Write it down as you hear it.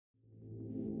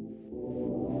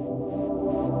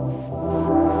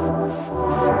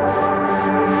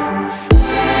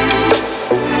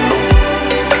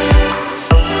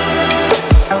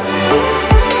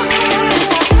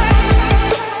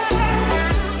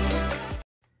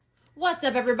What's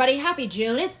up, everybody? Happy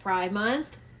June. It's Pride Month.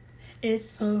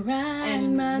 It's Pride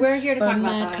And Month. we're here to talk about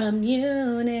my that.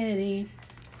 community.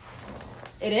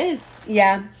 It is.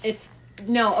 Yeah. It's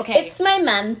okay. It's my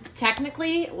month.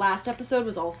 Technically, last episode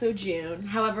was also June.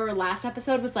 However, last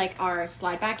episode was like our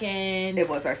slide back in. It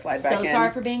was our slide back in. So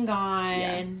sorry for being gone.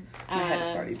 Yeah. My head is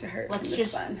starting to hurt. Let's from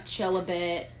just this fun. chill a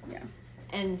bit. Yeah.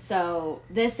 And so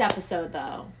this episode,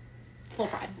 though, full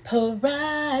Pride.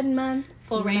 Pride Month.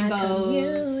 Full my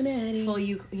rainbows. community. Full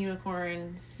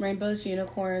unicorns. Rainbows,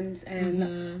 unicorns,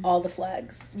 and all the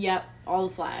flags. Yep, all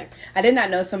the flags. I did not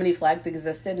know so many flags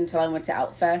existed until I went to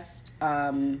Outfest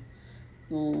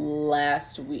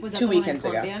last week. Was that 2 the one in weekends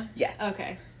ago. Columbia? Yes.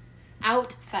 Okay.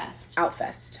 Outfest.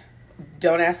 Outfest.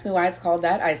 Don't ask me why it's called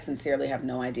that. I sincerely have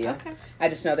no idea. Okay. I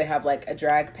just know they have like a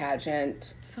drag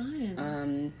pageant.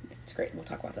 Fine. It's great. We'll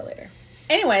talk about that later.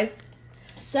 Anyways,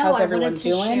 So how's I everyone wanted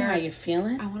to doing? share, How you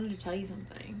feeling? I wanted to tell you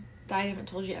something that I haven't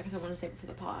told you yet because I want to save it for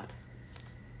the pod.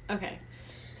 Okay.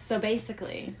 So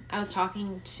basically, I was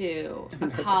talking to a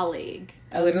colleague.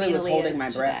 I literally was holding Amelia's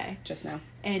my breath today, just now.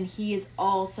 and he is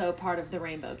also part of the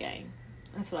Rainbow Gang.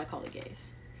 That's what I call the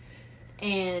gays.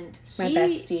 And My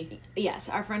bestie. Yes,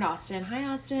 our friend Austin. Hi,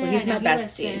 Austin. Well, he's I know my he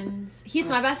bestie. listens. He's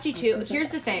my bestie too. Austin's my Here's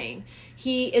the bestie. thing: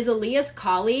 he is Aaliyah's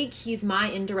colleague. He's my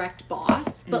indirect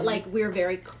boss, but like we're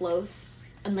very close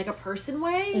in like a person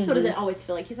way. So it doesn't always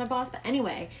feel like he's my boss. But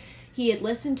anyway, he had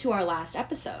listened to our last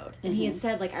episode, and he had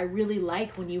said like, I really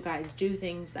like when you guys do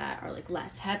things that are like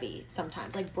less heavy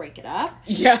sometimes, like break it up.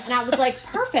 Yeah. And I was like,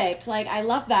 perfect. Like, I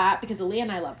love that because Aaliyah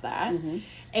and I love that.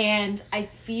 And I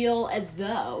feel as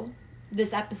though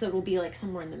this episode will be like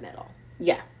somewhere in the middle.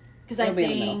 Yeah. Because I It'll be in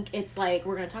the middle. think it's like,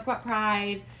 we're going to talk about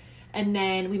Pride. And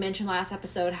then we mentioned last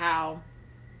episode how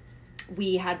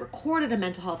we had recorded a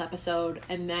mental health episode.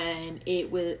 And then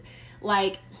it was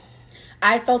like,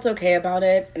 I felt okay about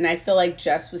it, and I feel like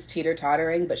Jess was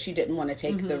teeter-tottering, but she didn't want to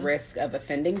take the risk of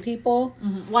offending people.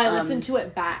 well, I listened to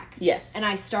it back. Yes. And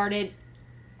I started,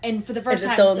 and for the first Is it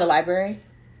time. still in the library?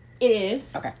 It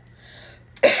is. Okay.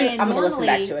 And I'm going to listen back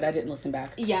normally- to it. I didn't listen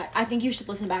back. Yeah, I think you should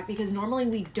listen back because normally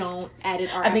we don't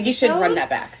edit our I think you should run episodes. that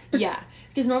back. Yeah,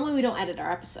 because normally we don't edit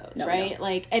our episodes, No, we right? don't.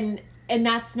 Like, and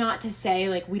that's not to say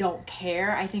like we don't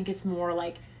care. I think it's more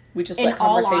like We just in let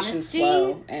all conversation honesty,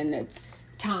 flow, and it's...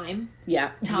 time. Yeah.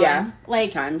 Time. Yeah.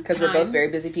 Like, time, because we're both time. very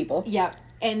busy people. Yep.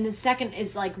 And the second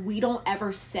is like we don't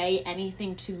ever say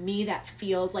anything to me that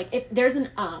feels like if there's an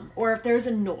or if there's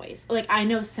a noise. Like I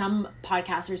know some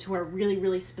podcasters who are really,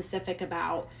 really specific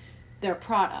about their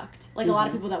product. Like a lot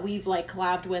of people that we've like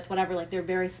collabed with, whatever, like they're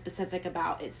very specific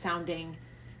about it sounding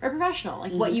very professional.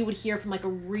 Like what you would hear from like a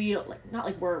real, like not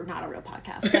like we're not a real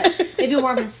podcast, but maybe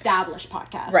more of an established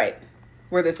podcast. Right.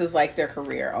 Where this is like their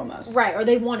career almost. Right, or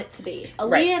they want it to be.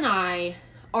 Aaliyah Right. and I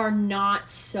are not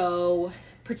so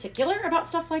particular about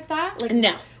stuff like that. Like,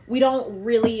 No. we don't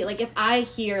really, like, if I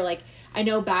hear, like, I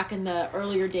know back in the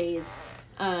earlier days,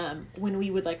 when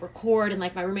we would, like, record and,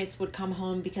 like, my roommates would come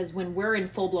home because when we're in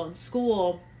full-blown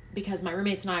school, because my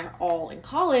roommates and I are all in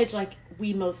college, like,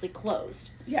 we mostly closed.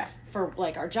 Yeah. For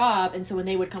like our job, and so when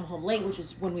they would come home late, which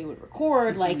is when we would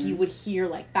record, like you would hear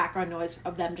like background noise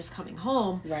of them just coming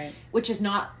home, Right. which is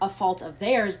not a fault of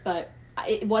theirs, but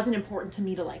it wasn't important to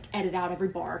me to like edit out every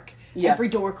bark, Yeah. every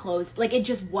door closed, like it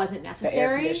just wasn't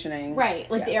necessary. conditioning. Right?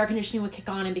 Like Yeah. the air conditioning would kick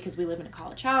on, and because we live in a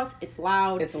college house, it's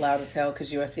loud. It's loud as hell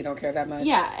because USC don't care that much.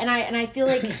 Yeah, and I feel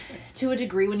like to a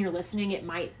degree when you're listening, it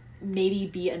might maybe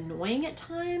be annoying at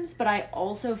times, but I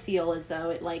also feel as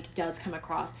though it like does come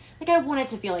across like I want it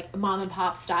to feel like a mom and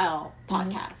pop style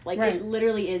podcast. Like Right. it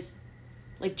literally is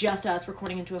like just us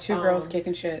recording into a Two phone. girls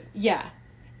kicking shit. Yeah.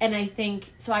 And I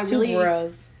think so I Two really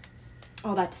bros.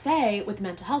 all that to say with the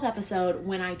mental health episode,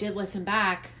 when I did listen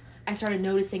back, I started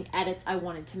noticing edits I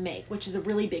wanted to make, which is a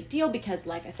really big deal because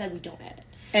like I said, we don't edit.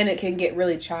 And it can get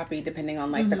really choppy depending on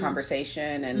like the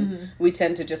conversation, and we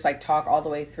tend to just like talk all the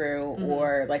way through,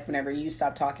 or like whenever you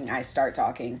stop talking, I start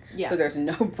talking. Yeah. So there's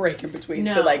no break in between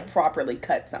No. to like properly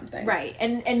cut something. Right.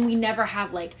 And we never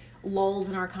have like lulls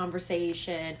in our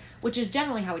conversation, which is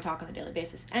generally how we talk on a daily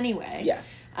basis anyway. Yeah.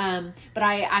 But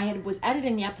I was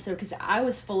editing the episode because I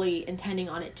was fully intending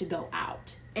on it to go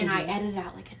out. And I edited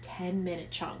out like a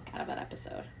 10-minute chunk out of that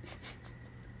episode.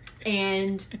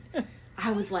 And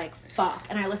I was like, fuck.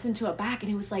 And I listened to it back,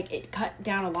 and it was like, it cut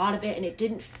down a lot of it, and it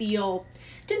didn't feel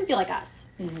like us.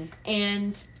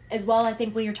 And as well, I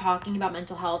think when you're talking about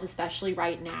mental health, especially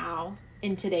right now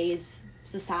in today's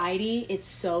society, it's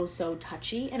so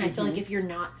touchy. And I feel like if you're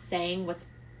not saying what's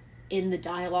in the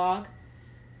dialogue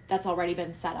that's already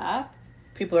been set up,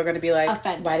 People are going to be like,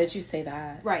 offended. why did you say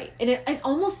that? right. And it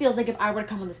almost feels like if I were to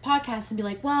come on this podcast and be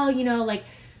like, well, you know, like,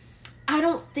 I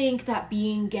don't think that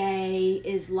being gay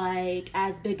is like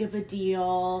as big of a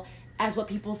deal as what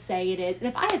people say it is. And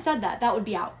if I had said that, that would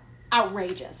be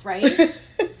outrageous, right?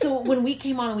 So when we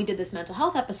came on and we did this mental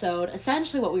health episode,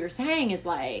 essentially what we were saying is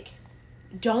like,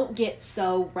 don't get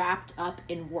so wrapped up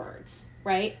in words,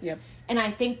 right? Yep. And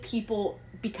I think people,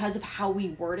 because of how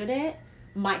we worded it,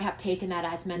 might have taken that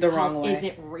as mental The wrong health way.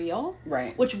 isn't real.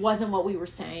 Right. Which wasn't what we were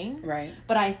saying. Right.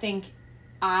 But I think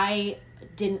I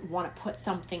didn't want to put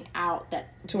something out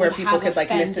that to where would people have could like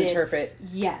offended- misinterpret.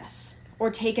 Yes.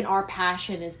 Or taken our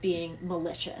passion as being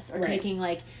malicious. Or Right. taking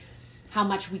like how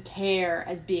much we care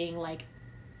as being like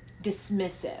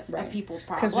dismissive Right. of people's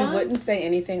problems. Because we wouldn't say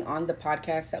anything on the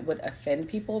podcast that would offend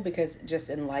people, because just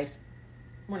in life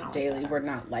we're not daily, like that. we're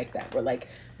not like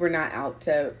that. We're not out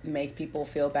to make people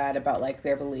feel bad about like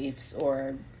their beliefs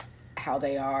or how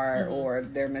they are or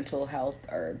their mental health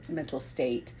or mental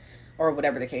state or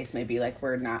whatever the case may be. Like,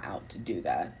 we're not out to do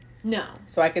that. No.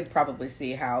 So I could probably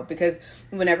see how, because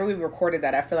whenever we recorded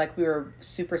that, I feel like we were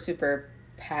super, super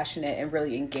passionate and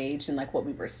really engaged in like what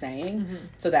we were saying.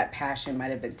 So that passion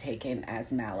might have been taken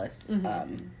as malice.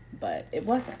 But it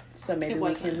wasn't. So maybe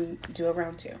we can do a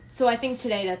round 2. So I think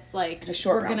today that's like, A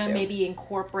short we're round going to 2. maybe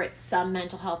incorporate some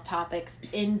mental health topics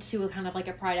into a kind of like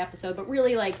a Pride episode. But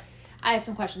really, like, I have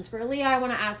some questions for Leah. I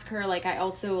want to ask her. Like, I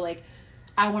also, like,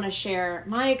 I want to share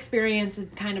my experience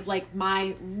and kind of like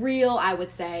my real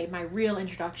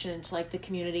introduction to like the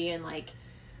community and like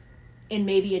in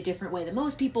maybe a different way than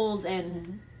most people's.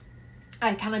 And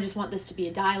I kind of just want this to be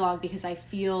a dialogue, because I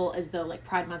feel as though like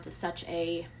Pride Month is such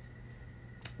a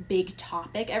big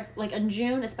topic. Like in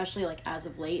June, especially like as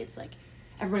of late, it's like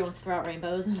everybody wants to throw out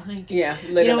rainbows and like, yeah,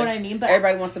 literally. You know what I mean? But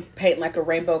everybody wants to paint like a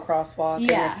rainbow crosswalk in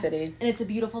their city. And it's a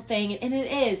beautiful thing, and it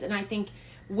is. And I think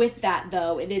with that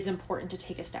though, it is important to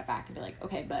take a step back and be like,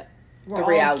 okay, but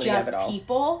we're all just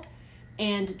people,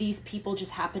 and these people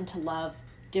just happen to love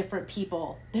different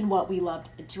people than what we loved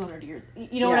in 200 years.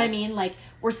 You know what I mean? Like,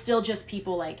 we're still just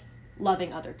people like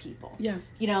loving other people. Yeah.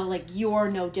 You know, like, you're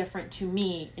no different to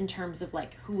me in terms of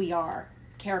like who we are,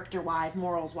 character-wise,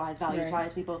 morals-wise,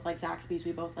 values-wise. We both like Zaxby's.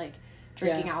 We both like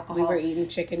drinking alcohol. We were eating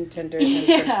chicken tenders and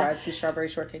french fries and strawberry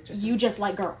shortcake. You just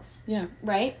like girls. Yeah.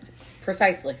 Right?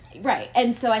 Precisely. Right.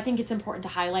 And so I think it's important to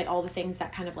highlight all the things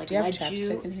that kind of like led you. Do you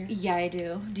have chapstick in here? Yeah, I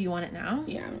do. Do you want it now?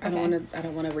 Yeah. I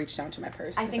don't want to reach down to my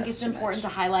purse. I think it's important to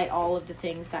highlight all of the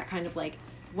things that kind of like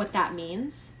what that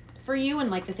means for you, and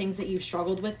like the things that you've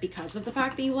struggled with because of the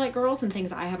fact that you like girls, and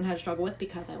things I haven't had to struggle with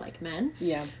because I like men.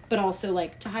 Yeah. But also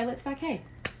like to highlight the fact, hey,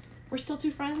 we're still two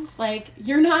friends. Like,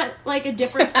 you're not like a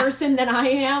different person than I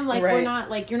am. Like, we're not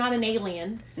like, you're not an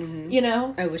alien, you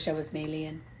know? I wish I was an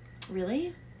alien.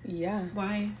 Really? Yeah.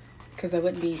 Why? Because I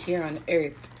wouldn't be here on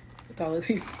Earth with all of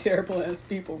these terrible ass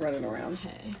people running around.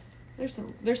 Hey, there's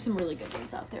some really good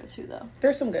ones out there too, though.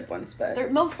 There's some good ones,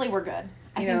 but mostly we're good.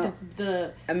 I think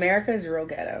the America is real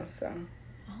ghetto, so.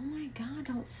 Oh my God!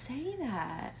 Don't say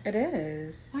that. It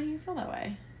is. Why do you feel that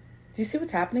way? Do you see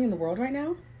what's happening in the world right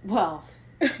now? Well,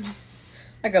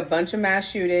 like a bunch of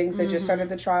mass shootings. They just started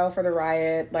the trial for the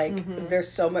riot. Like, there's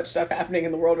so much stuff happening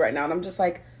in the world right now, and I'm just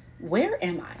like, where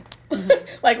am I?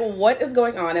 Like, what is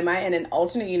going on? Am I in an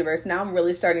alternate universe? Now I'm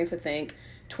really starting to think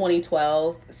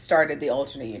 2012 started the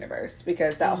alternate universe,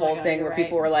 because that whole thing where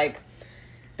people were like,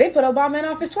 they put Obama in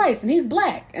office twice and he's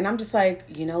black. And I'm just like,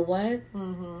 you know what?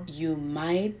 You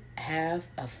might have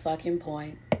a fucking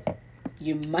point.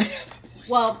 You might have a point.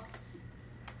 Well,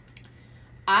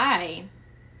 I,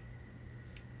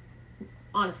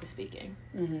 honestly speaking,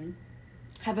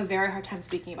 have a very hard time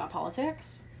speaking about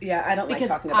politics. Yeah, I don't like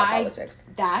talking about politics.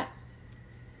 That,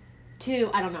 too,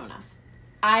 I don't know enough.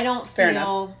 I don't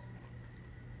feel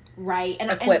right. And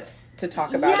equipped to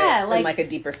talk about it in like a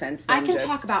deeper sense than I can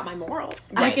talk about my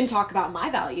morals. Right. I can talk about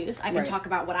my values. I can talk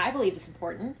about what I believe is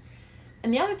important.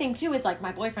 And the other thing, too, is like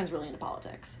my boyfriend's really into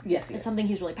politics. Yes, he is. It's something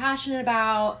he's really passionate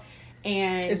about.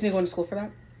 And isn't he going to school for that?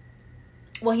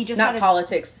 Well, he just not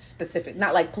politics specific,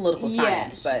 not like political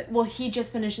science, but well, he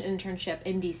just finished an internship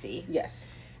in DC. Yes,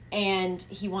 and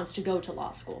he wants to go to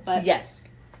law school. But yes,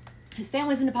 his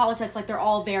family's into politics. Like, they're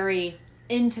all very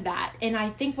into that. And I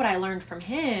think what I learned from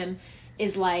him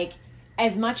is like,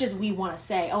 as much as we want to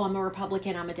say, oh, I'm a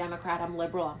Republican, I'm a Democrat, I'm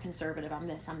liberal, I'm conservative, I'm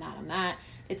this, I'm that, I'm that.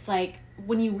 It's like,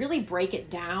 when you really break it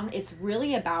down, it's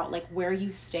really about like where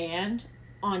you stand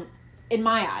on, in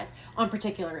my eyes, on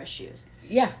particular issues.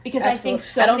 Yeah, because absolutely. I think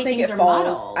so many things are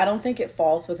muddled. I don't think it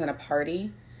falls within a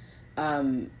party.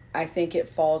 I think it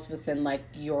falls within like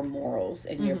your morals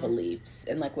and your beliefs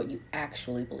and like what you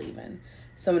actually believe in.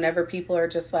 So whenever people are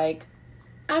just like,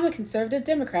 I'm a conservative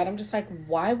Democrat, I'm just like,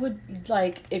 why would,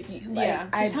 like, if you,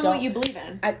 like, tell me what you believe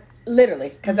in. Literally,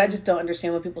 because I just don't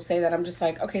understand when people say that. I'm just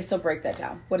like, okay, so break that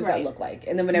down. What does that look like?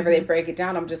 And then whenever they break it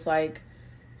down, I'm just like,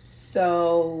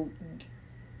 so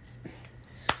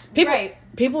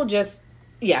people just,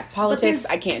 politics,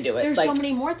 I can't do it. There's so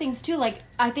many more things too. Like,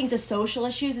 I think the social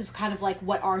issues is kind of like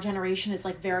what our generation is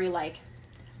like very like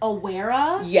aware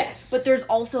of. Yes. But there's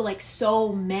also like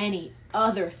so many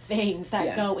other things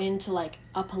that go into like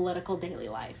a political daily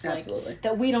life. Like, absolutely.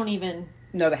 That we don't even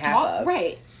know the half of.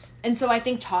 Right. And so I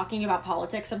think talking about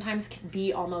politics sometimes can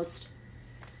be almost...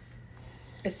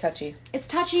 It's touchy. It's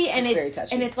touchy, and it's very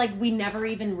touchy. And it's like we never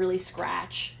even really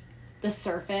scratch the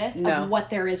surface of what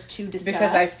there is to discuss.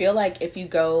 Because I feel like if you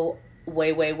go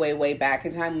way back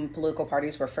in time when political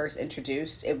parties were first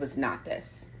introduced, it was not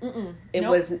this.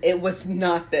 It was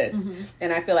not this. Mm-hmm.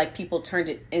 And I feel like people turned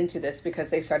it into this because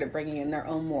they started bringing in their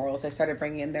own morals. They started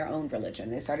bringing in their own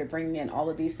religion. They started bringing in all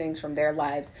of these things from their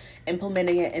lives,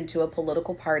 implementing it into a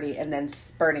political party, and then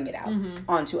spurting it out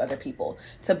onto other people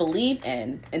to believe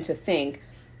in and to think,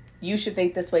 you should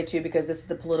think this way too because this is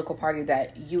the political party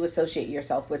that you associate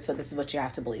yourself with, so this is what you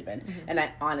have to believe in. Mm-hmm. And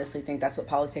I honestly think that's what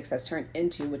politics has turned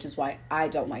into, which is why I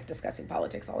don't like discussing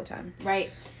politics all the time. Right.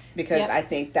 Because I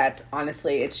think that's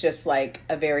honestly, it's just like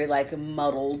a very like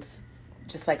muddled,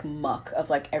 just like muck of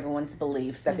like everyone's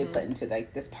beliefs that they put into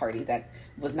like this party that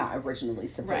was not originally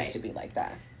supposed to be like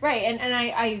that. Right. And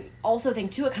I also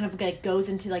think too, it kind of like goes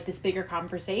into like this bigger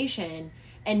conversation,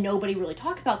 and nobody really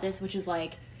talks about this, which is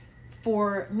like,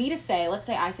 for me to say, let's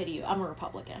say I say to you, I'm a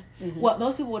Republican. Mm-hmm. What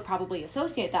most people would probably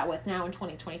associate that with now in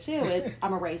 2022 is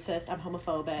I'm a racist, I'm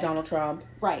homophobic. Donald Trump.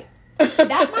 Right.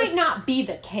 That might not be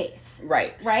the case.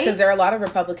 Right. Right? Because there are a lot of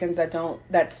Republicans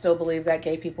that still believe that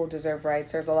gay people deserve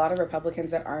rights. There's a lot of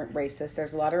Republicans that aren't racist.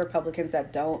 There's a lot of Republicans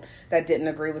that didn't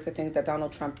agree with the things that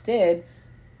Donald Trump did.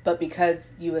 But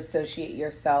because you associate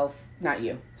yourself, not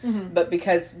you, but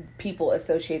because people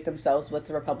associate themselves with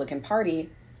the Republican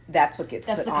Party, that's what gets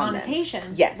put on them. That's the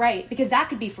connotation. Yes. Right. Because that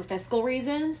could be for fiscal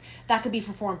reasons. That could be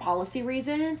for foreign policy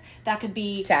reasons. That could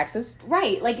be... taxes.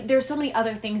 Right. Like, there's so many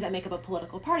other things that make up a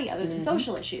political party other than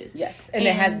social issues. Yes. And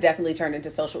it has definitely turned into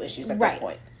social issues at this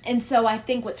point. And so I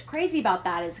think what's crazy about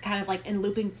that is kind of like, in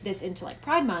looping this into like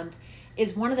Pride Month,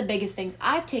 is one of the biggest things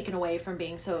I've taken away from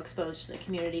being so exposed to the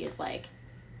community is like,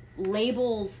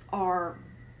 labels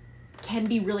can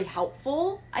be really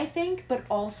helpful, I think, but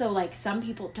also like some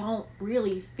people don't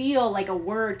really feel like a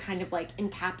word kind of like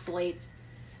encapsulates.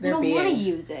 They don't want to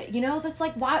use it, you know? That's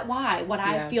like, why would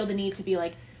I feel the need to be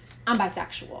like, I'm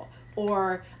bisexual,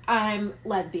 or I'm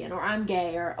lesbian, or I'm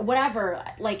gay, or whatever,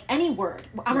 like any word.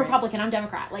 I'm Republican, I'm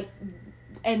Democrat, like,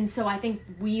 and so I think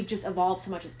we've just evolved so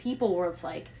much as people where it's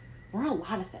like, we're a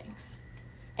lot of things.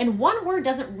 And one word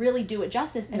doesn't really do it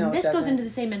justice, and this goes into the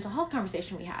same mental health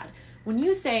conversation we had. When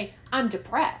you say, I'm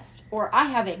depressed, or I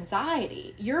have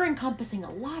anxiety, you're encompassing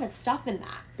a lot of stuff in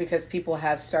that. Because people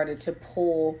have started to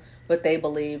pull what they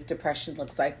believe depression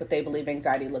looks like, what they believe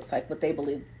anxiety looks like, what they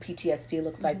believe PTSD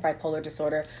looks like, bipolar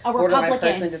disorder, a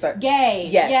Republican, disorder, gay,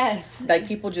 yes. Like,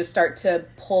 people just start to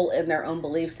pull in their own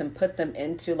beliefs and put them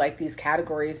into, like, these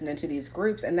categories and into these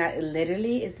groups, and that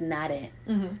literally is not it.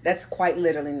 Mm-hmm. That's quite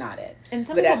literally not it. And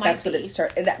some people might be. What it's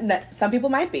turned. Some people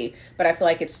might be, but I feel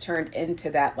like it's turned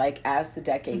into that, like, as the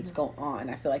decades go on.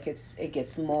 I feel like it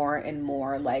gets more and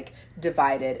more, like,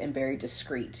 divided and very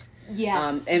discrete.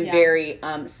 Yes. And very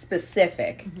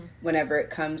specific whenever it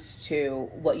comes to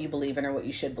what you believe in or what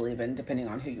you should believe in, depending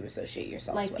on who you associate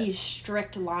yourself with. Like these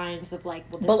strict lines of like,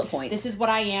 well, bullet points. This is what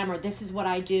I am, or this is what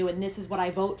I do, and this is what I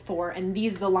vote for, and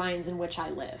these are the lines in which I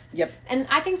live. Yep. And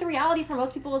I think the reality for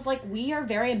most people is like, we are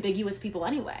very ambiguous people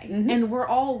anyway. And we're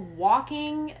all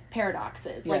walking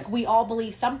paradoxes. Yes. Like, we all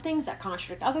believe some things that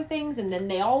contradict other things, and then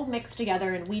they all mix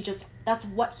together, and that's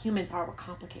what humans are. We're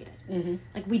complicated.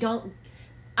 Like, we don't...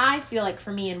 I feel like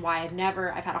for me, and why I've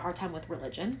had a hard time with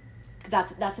religion,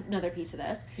 because that's another piece of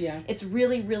this. Yeah. It's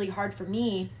really, really hard for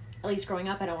me, at least growing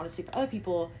up, I don't want to speak for other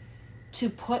people, to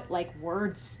put like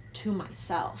words to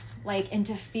myself, like, and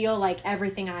to feel like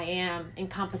everything I am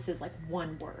encompasses like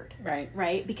one word.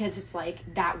 Right? Because it's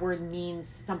like that word means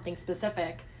something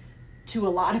specific to a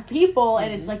lot of people,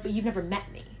 and it's like, but you've never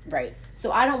met me. Right.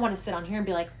 So I don't want to sit on here and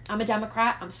be like, I'm a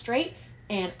Democrat, I'm straight,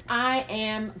 and I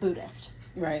am Buddhist.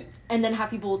 Right. And then have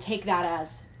people take that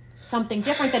as something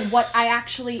different than what I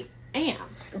actually am.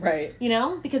 Right. You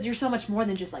know? Because you're so much more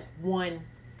than just like one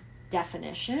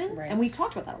definition. Right. And we've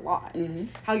talked about that a lot.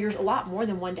 How you're a lot more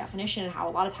than one definition, and how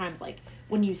a lot of times, like,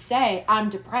 when you say I'm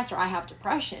depressed or I have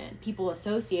depression, people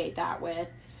associate that with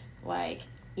like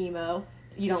emo,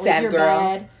 you don't leave your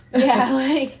bed. Yeah,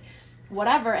 like,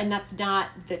 whatever, and that's not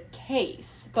the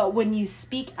case. But when you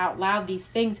speak out loud these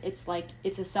things, it's like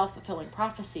it's a self-fulfilling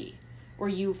prophecy where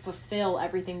you fulfill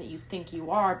everything that you think you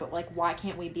are, but like, why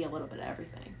can't we be a little bit of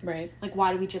everything? Right. Like,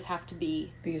 why do we just have to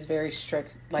be these very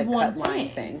strict, like, cut line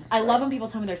things? I love when people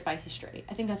tell me they're spicy straight.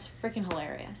 I think that's freaking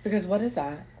hilarious. Because what is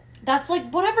that? That's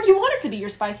like whatever you want it to be. You're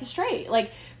spicy straight.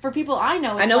 Like, for people I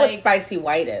know, it's what spicy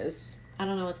white is. I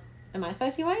don't know. Am I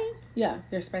spicy white? Yeah,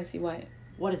 you're spicy white.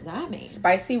 What does that mean?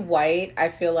 Spicy white, I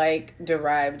feel like,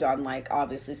 derived on, like,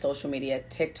 obviously social media,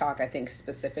 TikTok, I think,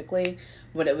 specifically,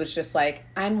 when it was just like,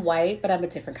 I'm white, but I'm a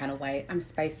different kind of white. I'm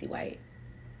spicy white.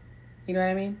 You know what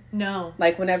I mean? No.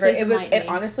 Like, whenever, it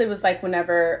honestly was like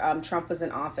whenever Trump was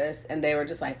in office, and they were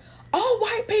just like, all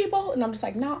white people, and I'm just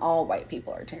like, not all white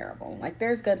people are terrible. Like,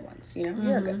 there's good ones, you know?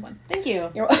 You're a good one. Thank you.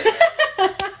 You're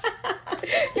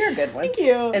a good one. Thank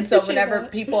you. And so whenever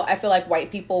people, I feel like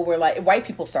white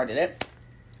people started it.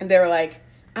 And they were like,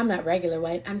 I'm not regular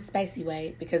white, I'm spicy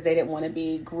white, because they didn't want to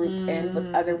be grouped in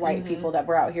with other white people that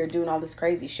were out here doing all this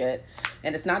crazy shit.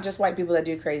 And it's not just white people that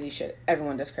do crazy shit.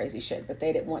 Everyone does crazy shit, but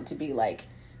they didn't want to be like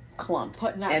clumped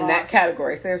in that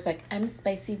category. So they was like, I'm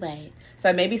spicy white.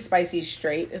 So maybe spicy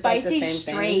straight is like the same thing.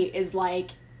 Spicy straight is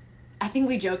like, I think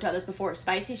we joked about this before.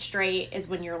 Spicy straight is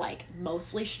when you're like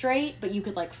mostly straight, but you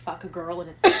could like fuck a girl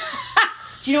and it's like,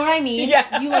 do you know what I mean?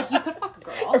 Yeah. You could fuck a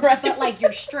girl, right. But like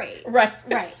you're straight. Right.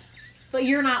 Right. But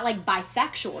you're not like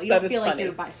bisexual. You don't feel like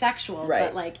you're bisexual. Right.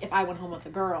 But like if I went home with a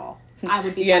girl, I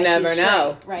would be you spicy never straight,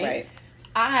 know. Right?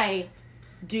 I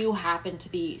do happen to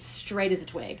be straight as a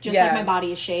twig. Just like my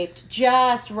body is shaped.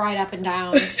 Just right up and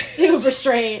down. Super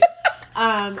straight.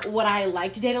 Would I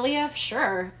like to date Aaliyah?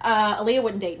 Sure. Aaliyah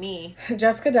wouldn't date me.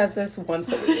 Jessica does this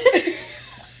once a week.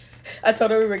 I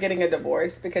told her we were getting a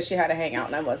divorce because she had to hang out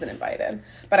and I wasn't invited.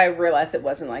 But I realized it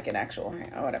wasn't like an actual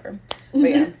hangout or whatever. But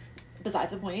yeah.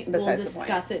 Besides the point. We'll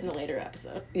discuss it in a later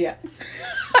episode. Yeah.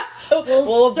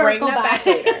 we'll bring that back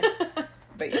later.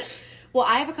 But yes. Well,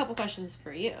 I have a couple questions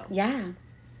for you. Yeah.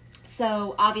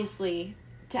 So, obviously,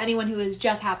 to anyone who is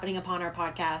just happening upon our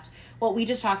podcast, what we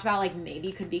just talked about, like,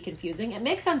 maybe could be confusing. It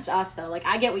makes sense to us, though. Like,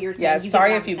 I get what you're saying. Yeah,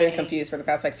 sorry if you've been confused for the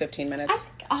past, like, 15 minutes.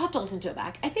 I'll have to listen to it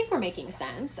back. I think we're making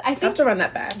sense. I think I'll have to run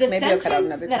that back. The maybe sentence I'll cut out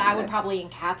another 10 that I would minutes. probably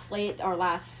encapsulate our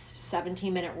last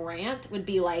 17-minute rant would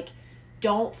be, like,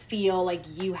 don't feel like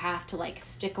you have to, like,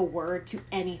 stick a word to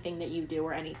anything that you do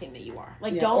or anything that you are.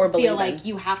 Like, don't feel like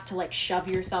you have to, like, shove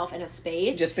yourself in a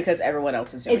space. Just because everyone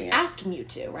else is doing it. Asking you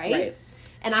to, right?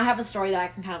 And I have a story that I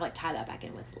can kind of, like, tie that back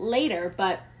in with later.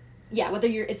 But, yeah, whether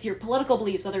it's your political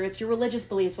beliefs, whether it's your religious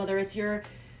beliefs, whether it's your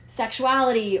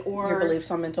sexuality or... your beliefs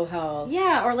on mental health.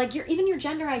 Yeah, or, like, even your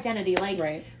gender identity.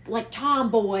 Like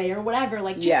tomboy or whatever.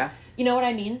 Like, just... You know what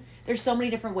I mean? There's so many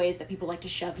different ways that people like to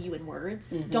shove you in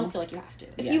words. Mm-hmm. Don't feel like you have to.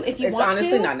 If you it's want to,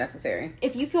 honestly not necessary.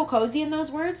 If you feel cozy in those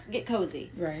words, get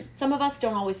cozy. Right. Some of us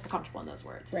don't always feel comfortable in those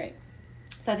words. Right.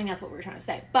 So I think that's what we were trying to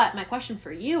say. But my question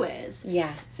for you is,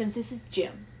 since this is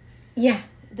June,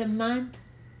 the month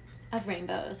of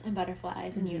rainbows and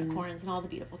butterflies and unicorns and all the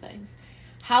beautiful things,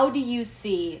 how do you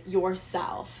see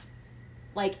yourself,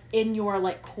 like, in your,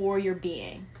 like, core, your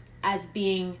being, as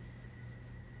being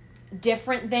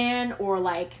different than or,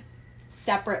 like,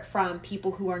 separate from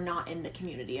people who are not in the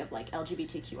community of, like,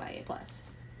 LGBTQIA+.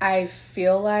 I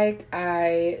feel like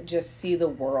I just see the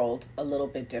world a little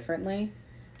bit differently.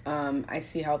 I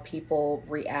see how people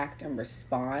react and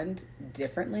respond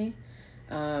differently.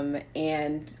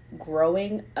 And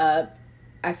growing up,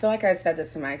 I feel like I said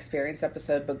this in my experience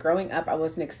episode, but growing up, I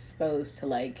wasn't exposed to,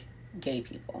 like, gay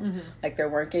people. Mm-hmm. Like, there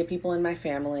weren't gay people in my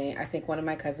family. I think one of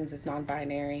my cousins is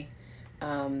non-binary.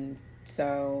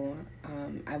 So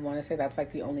I want to say that's,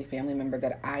 like, the only family member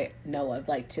that I know of,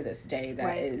 like, to this day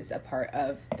that is a part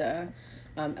of the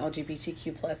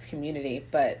LGBTQ plus community.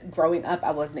 But growing up,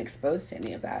 I wasn't exposed to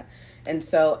any of that. And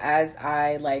so as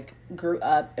I, like, grew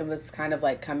up and was kind of,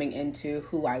 like, coming into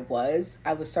who I was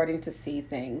starting to see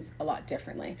things a lot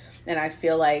differently. And I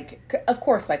feel like, of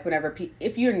course, like, whenever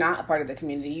if you're not a part of the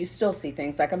community, you still see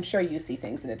things. Like, I'm sure you see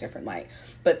things in a different light.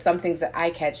 But some things that I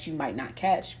catch, you might not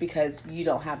catch because you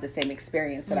don't have the same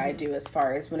experience that I do as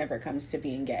far as whenever it comes to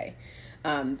being gay.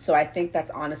 So I think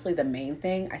that's honestly the main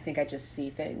thing. I think I just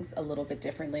see things a little bit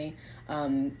differently.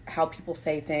 How people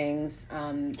say things.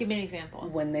 Give me an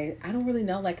example. I don't really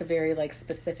know, like, a very, like,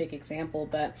 specific example,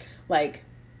 but, like,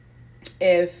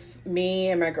 if me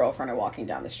and my girlfriend are walking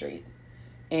down the street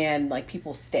and like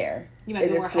people stare. You might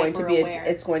be more hyper-aware.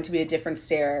 It's going to be a different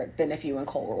stare than if you and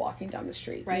Cole were walking down the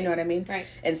street. Right. You know what I mean? Right.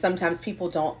 And sometimes people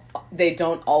don't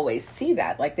always see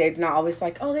that. Like, they're not always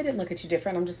like, oh, they didn't look at you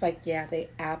different. I'm just like, yeah, they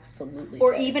absolutely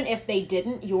or did. even if they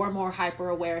didn't, you're more hyper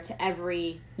aware to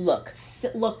every look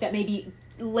that maybe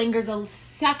lingers a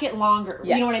second longer.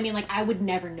 Yes. You know what I mean? Like, I would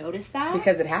never notice that.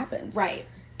 Because it happens. Right.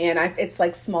 And it's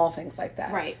like small things like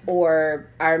that. Right. Or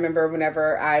I remember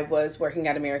whenever I was working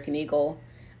at American Eagle,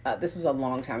 this was a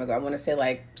long time ago. I want to say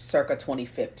like circa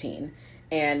 2015.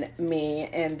 And me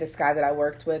and this guy that I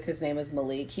worked with, his name is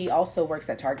Malik. He also works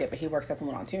at Target, but he works at the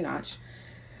one on Two Notch.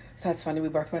 So that's funny. We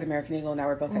both were at American Eagle. Now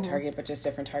we're both at Target, but just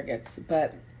different Targets.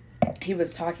 But he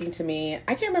was talking to me.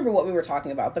 I can't remember what we were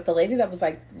talking about, but the lady that was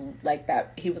like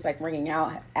that, he was like ringing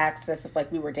out, asked us if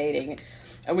like we were dating.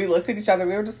 And we looked at each other.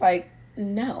 We were just like,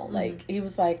 no. Like, he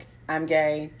was like, I'm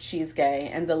gay. She's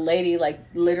gay. And the lady like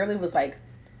literally was like,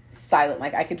 silent.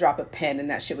 Like, I could drop a pin and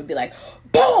that shit would be like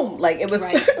boom. Like, it was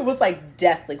it was like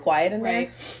deathly quiet in there.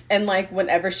 And like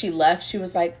whenever she left, she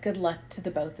was like, good luck to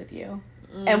the both of you.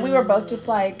 And we were both just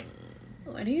like,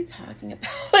 what are you talking about?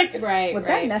 Like, was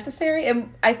that necessary?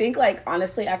 And I think like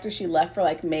honestly, after she left for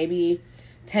like maybe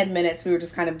 10 minutes, we were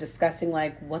just kind of discussing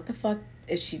like, what the fuck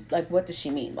is she, like, what does she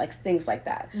mean? Like, things like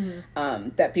that.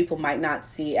 That people might not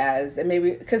see as, and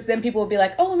maybe, because then people would be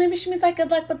like, oh, maybe she means like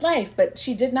good luck with life. But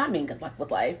she did not mean good luck with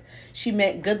life. She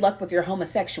meant good luck with your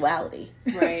homosexuality.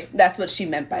 Right. That's what she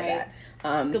meant by that.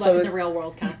 Good luck in the real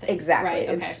world kind of thing. Exactly. Right,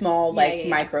 okay. And small,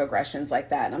 microaggressions like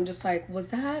that. And I'm just like,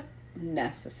 was that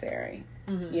necessary?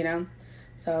 You know?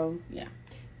 So, yeah.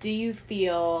 Do you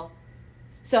feel...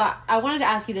 So I wanted to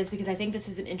ask you this because I think this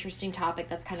is an interesting topic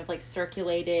that's kind of like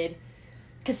circulated...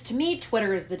 Because to me,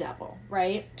 Twitter is the devil,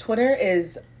 right? Twitter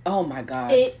is, oh my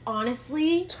God. It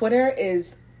honestly... Twitter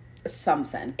is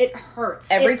something. It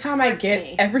hurts. Every time I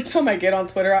get on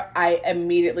Twitter, I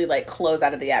immediately like close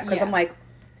out of the app. Because I'm like,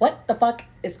 what the fuck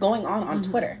is going on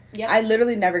Twitter? Yep. I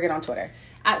literally never get on Twitter.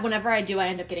 Whenever I do, I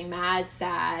end up getting mad,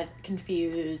 sad,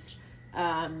 confused.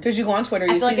 Because you go on Twitter,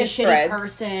 you see these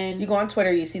threads. You go on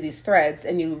Twitter, you see these threads,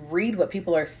 and you read what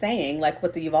people are saying, like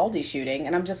with the Uvalde shooting.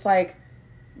 And I'm just like...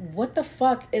 what the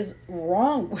fuck is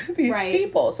wrong with these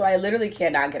people? So I literally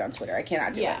cannot get on Twitter. I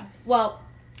cannot do it. Well,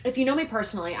 if you know me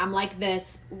personally, I'm like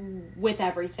this with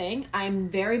everything. I'm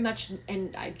very much,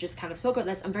 and I just kind of spoke about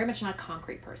this, I'm very much not a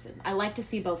concrete person. I like to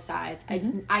see both sides.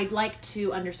 I'd like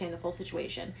to understand the full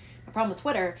situation. My problem with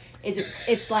Twitter is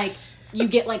it's like you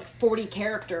get like 40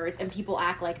 characters and people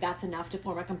act like that's enough to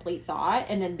form a complete thought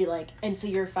and then be like, and so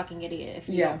you're a fucking idiot if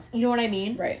you don't, you know what I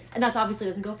mean? Right. And that's obviously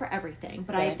doesn't go for everything,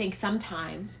 but I think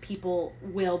sometimes people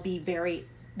will be very...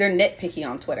 They're nitpicky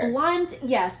on Twitter. Blunt,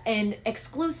 yes, and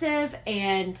exclusive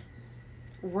and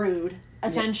rude,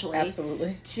 essentially. Yep,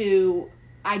 absolutely. To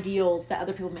ideals that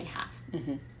other people may have.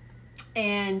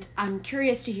 And I'm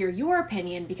curious to hear your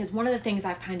opinion because one of the things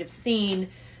I've kind of seen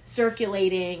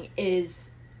circulating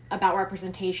is about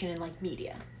representation in like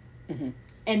media.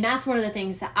 And that's one of the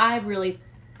things that I've really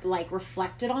like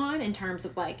reflected on in terms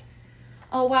of like,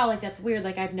 oh wow, like that's weird,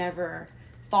 like I've never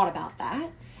thought about that.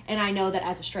 And I know that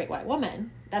as a straight white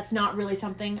woman, that's not really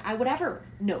something I would ever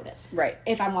notice. Right.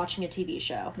 If I'm watching a TV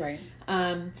show. Right.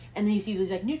 And then you see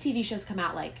these like new TV shows come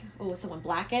out, like, what's the one?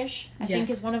 Blackish, I think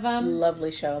is one of them.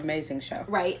 Lovely show. Amazing show.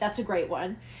 Right. That's a great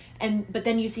one. But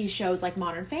then you see shows like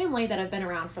Modern Family that have been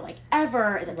around for like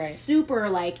ever. That's super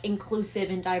like inclusive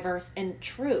and diverse and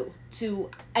true to,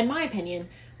 in my opinion,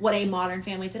 what a modern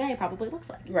family today probably looks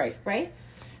like. Right. Right.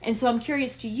 And so I'm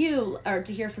curious to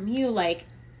hear from you, like,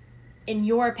 in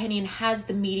your opinion, has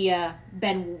the media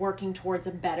been working towards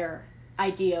a better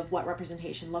idea of what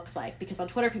representation looks like? Because on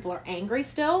Twitter, people are angry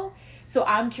still. So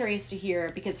I'm curious to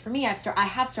hear, because for me, I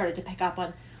have started to pick up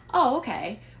on, oh,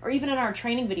 okay. Or even in our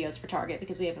training videos for Target,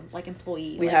 because we have like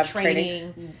employee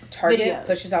training. Target videos.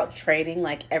 Pushes out training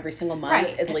like every single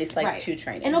month, at least like 2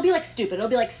 trainings. And it'll be like stupid. It'll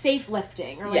be like safe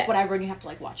lifting or like whatever, and you have to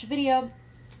like watch a video.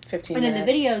 15 and minutes, in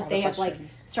the videos, they have like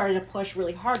started to push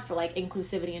really hard for like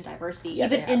inclusivity and diversity. Yeah,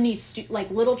 even in these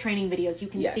like little training videos, you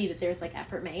can see that there's like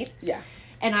effort made. Yeah.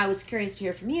 And I was curious to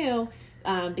hear from you,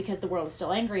 because the world is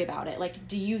still angry about it. Like,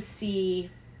 do you see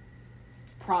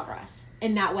progress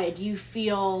in that way? Do you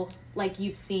feel like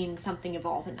you've seen something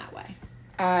evolve in that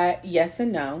way? Yes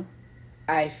and no.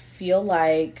 I feel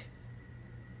like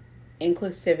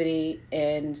inclusivity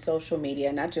in social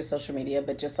media, not just social media,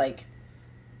 but just like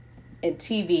in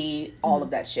TV, all of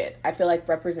that shit. I feel like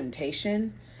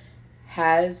representation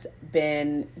has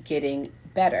been getting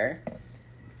better.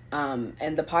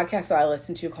 And the podcast that I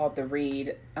listened to called The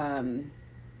Read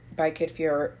by Kid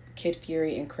Kid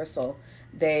Fury and Crystal,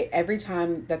 every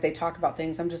time that they talk about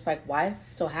things, I'm just like, why is this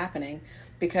still happening?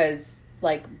 Because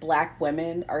like black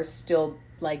women are still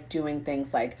like doing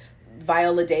things like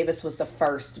Viola Davis was the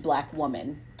first black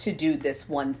woman to do this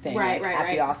one thing at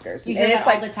the Oscars. You hear that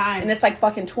all the time. And it's like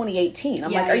fucking 2018.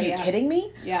 I'm like, are you kidding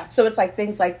me? Yeah. So it's like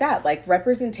things like that. Like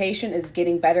representation is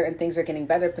getting better and things are getting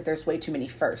better, but there's way too many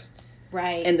firsts.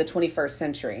 Right. In the 21st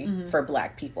century for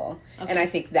black people. Okay. And I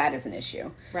think that is an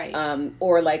issue. Right.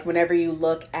 Or like whenever you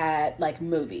look at like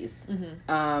movies,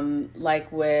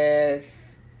 like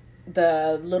with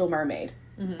the Little Mermaid,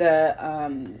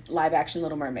 the live action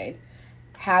Little Mermaid,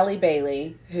 Halle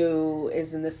Bailey, who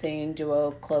is in the singing duo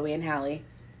Chloe and Halle,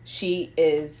 she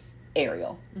is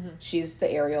Ariel. She's the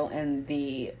Ariel in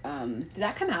the... Did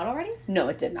that come out already? No,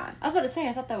 it did not. I was about to say,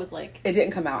 I thought that was like... It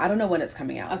didn't come out. I don't know when it's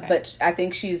coming out. Okay. But I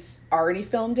think she's already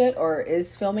filmed it or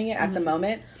is filming it at the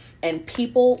moment. And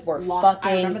people were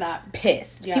fucking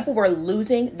pissed. Yeah. People were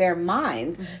losing their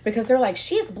minds because they're like,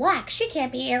 she's black. She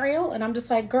can't be Ariel. And I'm just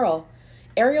like, girl,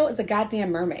 Ariel is a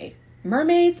goddamn mermaid.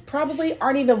 Mermaids probably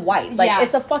aren't even white. Like,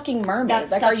 it's a fucking mermaid.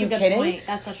 That's like, are you kidding? Point.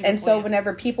 That's such a good point. And so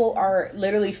whenever people are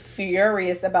literally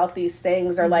furious about these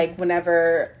things, or like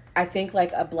whenever I think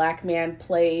like a black man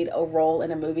played a role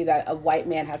in a movie that a white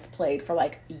man has played for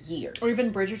like years. Or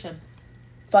even Bridgerton.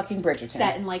 Fucking Bridgerton.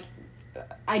 Set in like,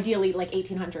 ideally like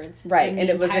 1800s. Right.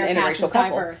 And it was an interracial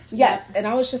couple. Diverse. Yes. Yep. And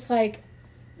I was just like...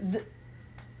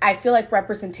 I feel like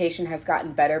representation has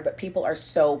gotten better, but people are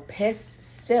so pissed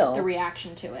still. The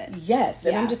reaction to it. Yes.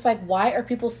 And I'm just like, why are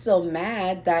people still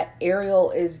mad that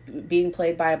Ariel is being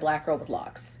played by a black girl with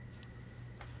locks?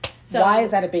 So, why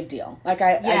is that a big deal? Like,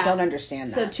 I don't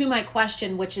understand that. So to my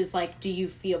question, which is like, do you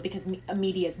feel, because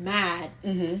media is mad,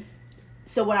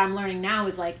 so what I'm learning now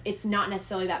is like, it's not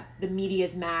necessarily that the media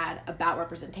is mad about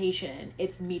representation,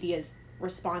 it's media's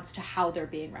response to how they're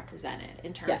being represented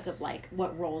in terms of like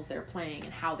what roles they're playing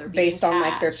and how they're being based on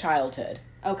like their childhood,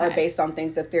 or based on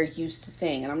things that they're used to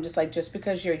seeing. And I'm just like, just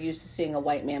because you're used to seeing a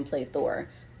white man play Thor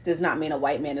does not mean a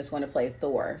white man is going to play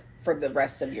Thor for the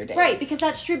rest of your days. Right, because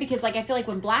that's true. Because like, I feel like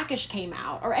when Blackish came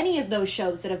out, or any of those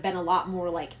shows that have been a lot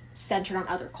more like centered on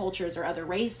other cultures or other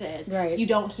races, you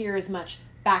don't hear as much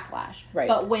backlash. Right.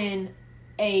 But when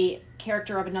a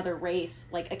character of another race,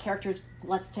 like a character's,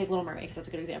 let's take Little Mermaid because that's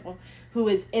a good example, who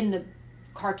is in the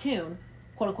cartoon,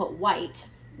 quote unquote, white.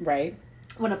 Right.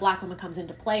 When a black woman comes in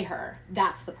to play her,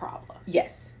 that's the problem.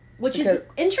 Yes. Which is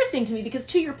interesting to me because,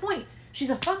 to your point, she's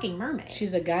a fucking mermaid.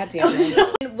 She's a goddamn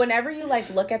mermaid. Whenever you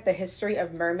like look at the history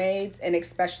of mermaids, and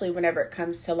especially whenever it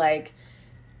comes to like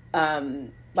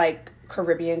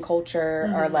Caribbean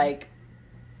culture or like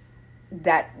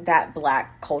that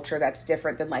black culture that's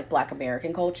different than like black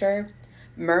American culture,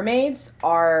 mermaids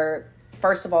are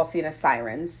first of all seen as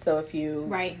sirens. So if you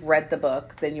read the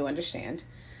book, then you understand.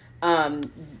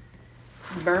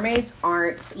 Mermaids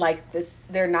aren't like this.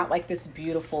 They're not like this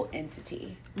beautiful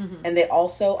entity. And they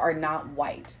also are not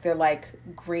white. They're like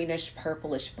greenish,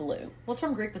 purplish blue. Well, it's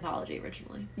from Greek mythology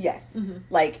originally. Yes.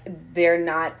 Like, they're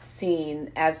not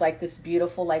seen as like this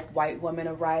beautiful like white woman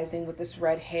arising with this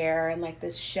red hair and like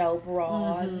this shell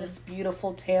bra and this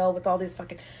beautiful tail with all these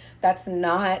fucking... That's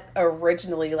not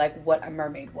originally like what a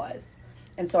mermaid was.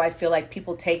 And so I feel like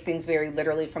people take things very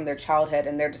literally from their childhood,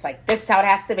 and they're just like, this is how it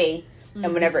has to be.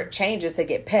 And whenever it changes, they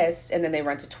get pissed, and then they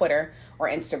run to Twitter or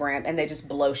Instagram and they just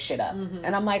blow shit up.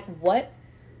 And I'm like, what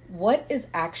is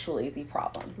actually the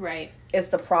problem? Right. Is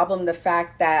the problem the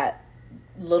fact that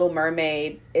Little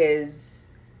Mermaid is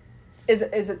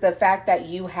it the fact that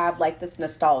you have like this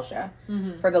nostalgia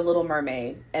for the Little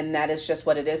Mermaid, and that is just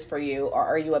what it is for you? Or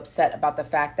are you upset about the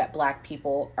fact that black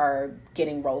people are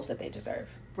getting roles that they deserve?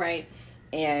 Right.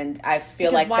 And I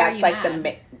feel like that's like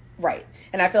the right.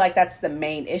 And I feel like that's the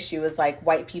main issue is like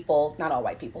white people, not all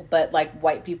white people, but like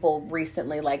white people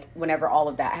recently, like whenever all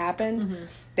of that happened,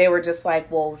 they were just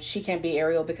like, well, she can't be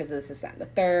Ariel because of this, that, and the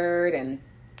third. And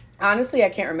honestly, I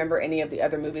can't remember any of the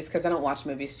other movies because I don't watch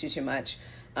movies too much,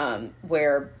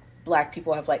 where black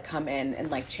people have like come in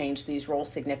and like changed these roles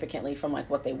significantly from like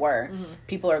what they were.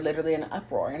 People are literally in an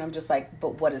uproar. And I'm just like,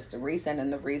 but what is the reason?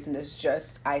 And the reason is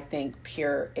just, I think,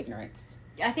 pure ignorance.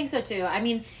 I think so too. I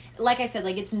mean, like I said,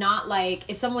 like, it's not like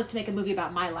if someone was to make a movie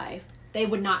about my life, they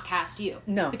would not cast you.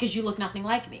 No. Because you look nothing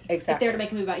like me. Exactly. If they were to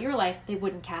make a movie about your life, they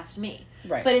wouldn't cast me.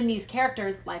 Right. But in these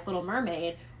characters, like Little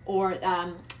Mermaid, or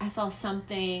I saw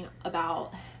something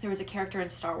about, there was a character in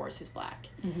Star Wars who's black.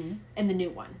 And the new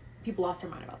one. People lost their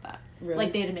mind about that. Really?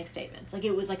 Like, they had to make statements. Like,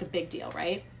 it was like a big deal,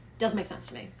 right? Doesn't make sense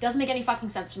to me. Doesn't make any fucking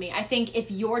sense to me. I think if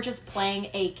you're just playing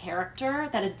a character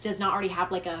that it does not already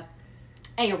have like a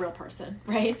real person,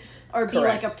 right? Or be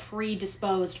like a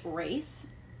predisposed race,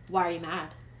 why are you mad?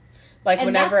 Like, and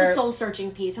whenever... that's the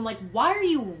soul-searching piece. I'm like, why are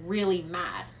you really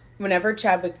mad? Whenever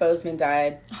Chadwick Boseman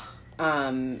died,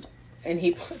 and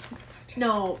he...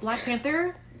 No, Black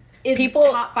Panther is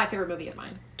top 5 favorite movie of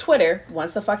mine. Twitter,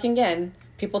 once again,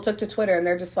 people took to Twitter and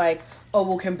they're just like, oh,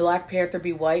 well, can Black Panther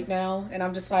be white now? And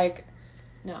I'm just like,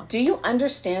 no. Do you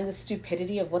understand the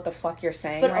stupidity of what the fuck you're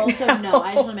saying? But right also, now? no,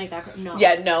 I just want to make that no.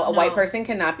 Yeah, no, a white person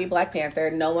cannot be Black Panther.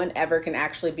 No one ever can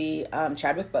actually be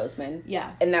Chadwick Boseman.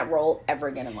 Yeah. In that role ever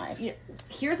again in life. You know,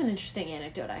 here's an interesting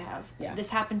anecdote I have. Yeah.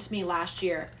 This happened to me last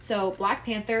year. So Black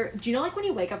Panther, do you know like when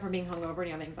you wake up from being hungover and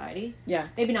you have anxiety? Yeah.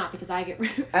 Maybe not because I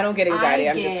don't get anxiety.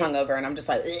 I'm just hungover and I'm just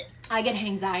like, ugh. I get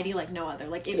anxiety like no other.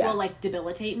 Like it will like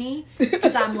debilitate me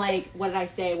because I'm like, what did I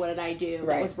say? What did I do?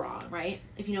 Right. That was wrong, right?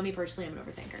 If you know me personally, I'm an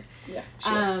overthinker.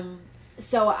 Yeah.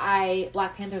 So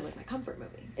Black Panther's like my comfort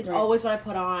movie. It's always what I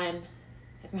put on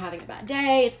if I'm having a bad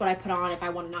day. It's what I put on if I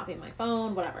want to not be on my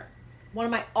phone, whatever. One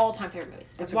of my all-time favorite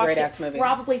movies. It's a great-ass movie.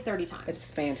 Probably 30 times.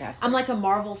 It's fantastic. I'm like a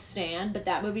Marvel stan, but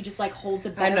that movie just like holds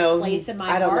a better place in my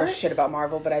heart. I don't know shit about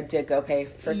Marvel, but I did go pay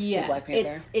to see Black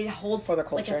Panther. It holds for the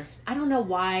culture. Like I don't know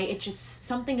why. It just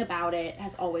something about it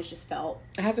has always just felt.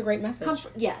 It has a great message.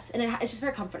 Yes, and it's just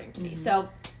very comforting to me. So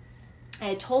I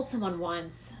had told someone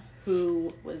once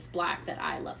who was Black that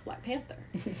I love Black Panther,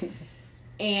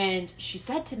 and she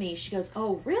said to me, she goes,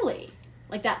 "Oh, really?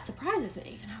 Like that surprises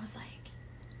me." And I was like,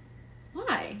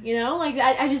 why? You know, like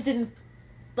I just didn't,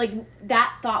 like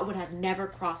that thought would have never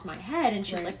crossed my head. And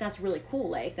she was like, that's really cool.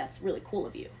 Like, that's really cool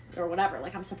of you or whatever.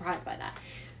 Like, I'm surprised by that.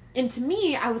 And to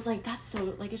me, I was like, that's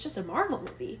so, like, it's just a Marvel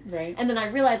movie. Right. And then I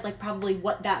realized, like, probably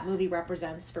what that movie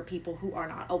represents for people who are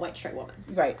not a white straight woman.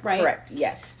 Right. Correct.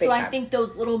 Yes. So I think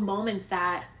those little moments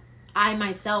that I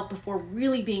myself, before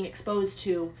really being exposed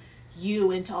to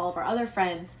you and to all of our other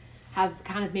friends, have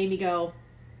kind of made me go,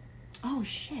 oh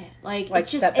shit, like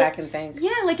step back and think.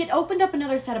 Yeah, like it opened up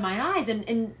another set of my eyes,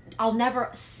 and I'll never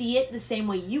see it the same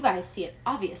way you guys see it,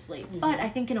 obviously. But I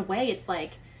think in a way it's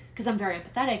like, because I'm very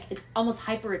empathetic, it's almost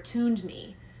hyper attuned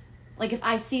me. Like if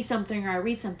I see something or I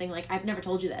read something, like I've never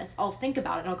told you this, I'll think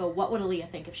about it and I'll go, what would Aaliyah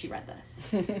think if she read this?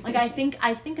 Like I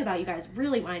think about you guys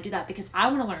really when I do that, because I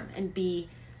want to learn and be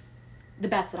the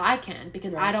best that I can,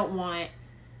 because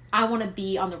I want to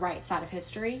be on the right side of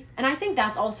history. And I think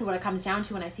that's also what it comes down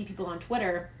to when I see people on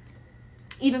Twitter,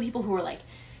 even people who are like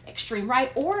extreme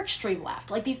right or extreme left,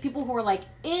 like these people who are like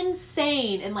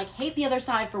insane and like hate the other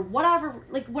side for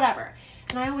whatever.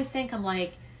 And I always think, I'm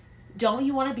like, don't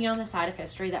you want to be on the side of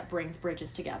history that brings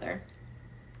bridges together?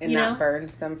 And not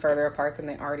burns them further apart than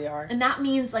they already are. And that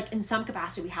means, like, in some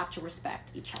capacity, we have to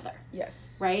respect each other.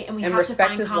 Yes. Right? And we have to find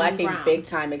common ground. And respect is lacking big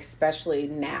time, especially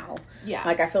now. Yeah.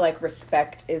 Like, I feel like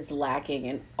respect is lacking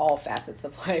in all facets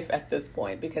of life at this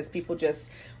point. Because people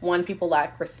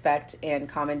lack respect and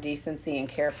common decency and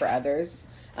care for others.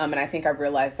 And I think I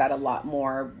realized that a lot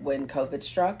more when COVID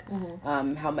struck.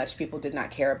 How much people did not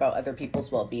care about other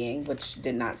people's well-being, which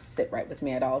did not sit right with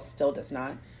me at all. Still does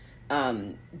not.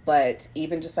 But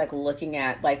even just like looking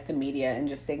at like the media and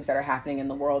just things that are happening in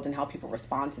the world and how people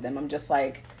respond to them, I'm just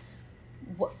like,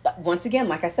 once again,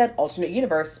 like I said, alternate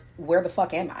universe, where the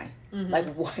fuck am I? Like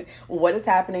what is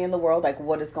happening in the world? Like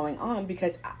what is going on?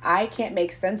 Because I can't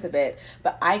make sense of it,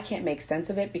 but I can't make sense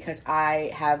of it because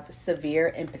I have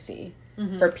severe empathy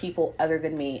for people other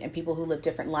than me and people who live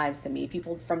different lives than me,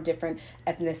 people from different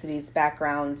ethnicities,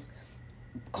 backgrounds,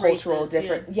 cultural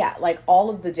races, like all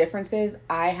of the differences.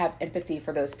 I have empathy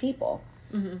for those people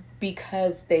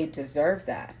because they deserve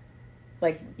that.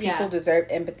 Like people deserve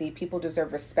empathy, people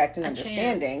deserve respect and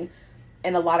understanding.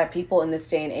 And a lot of people in this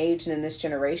day and age and in this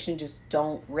generation just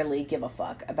don't really give a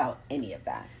fuck about any of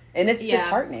that. And it's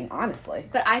disheartening, honestly.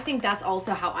 But I think that's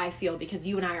also how I feel, because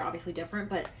you and I are obviously different,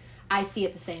 but I see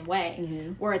it the same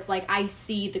way, where it's like I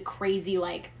see the crazy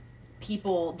like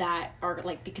people that are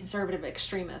like the conservative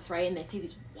extremists, right? And they say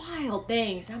these wild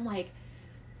things. And I'm like,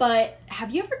 but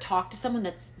have you ever talked to someone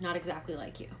that's not exactly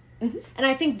like you? And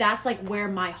I think that's like where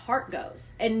my heart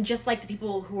goes. And just like the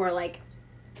people who are like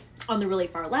on the really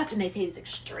far left and they say these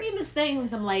extremist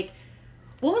things, I'm like,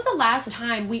 when was the last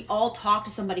time we all talked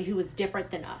to somebody who was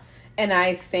different than us? And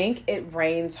I think it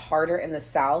rains harder in the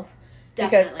South.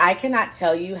 Definitely. Because I cannot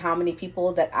tell you how many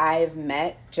people that I've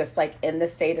met just like in the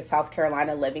state of South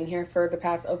Carolina living here for the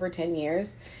past over 10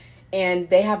 years. And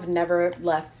they have never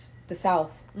left the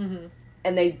South.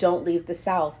 And they don't leave the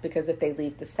South because if they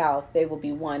leave the South, they will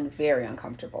be, one, very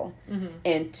uncomfortable.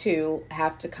 And two,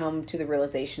 have to come to the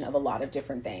realization of a lot of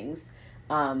different things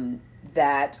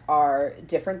that are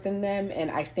different than them.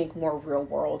 And I think more real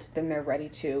world than they're ready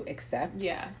to accept.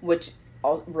 Yeah. Which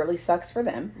really sucks for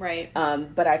them. Right.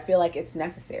 But I feel like it's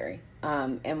necessary.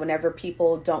 And whenever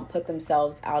people don't put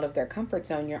themselves out of their comfort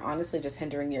zone, you're honestly just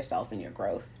hindering yourself and your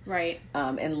growth. Right.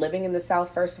 And living in the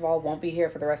South, first of all, won't be here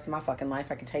for the rest of my fucking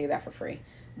life. I can tell you that for free.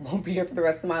 Won't be here for the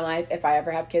rest of my life. If I ever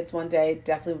have kids one day,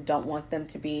 definitely don't want them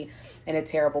to be in a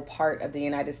terrible part of the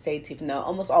United States, even though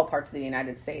almost all parts of the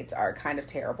United States are kind of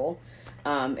terrible,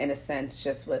 in a sense,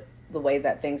 just with the way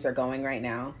that things are going right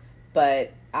now.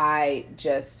 But I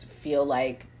just feel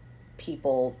like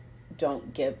people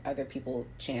don't give other people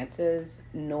chances,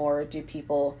 nor do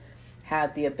people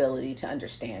have the ability to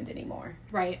understand anymore.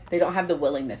 Right. They don't have the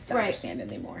willingness to understand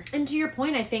anymore. And to your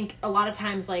point, I think a lot of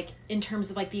times, like, in terms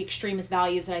of, like, the extremist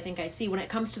values that I think I see, when it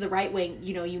comes to the right wing,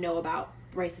 you know about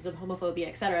racism, homophobia,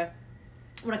 etc.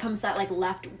 When it comes to that, like,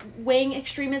 left wing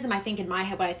extremism, I think in my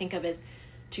head, what I think of is,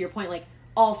 to your point, like,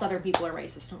 all Southern people are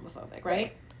racist and homophobic,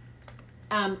 right?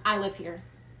 I live here,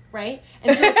 right?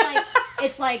 And so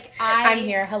it's like, I'm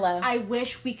here, hello. I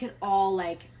wish we could all,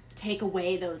 like, take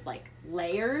away those, like,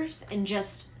 layers and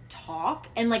just talk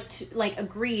and, like,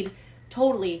 agreed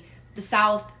totally, the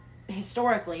South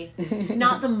historically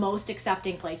not the most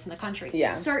accepting place in the country,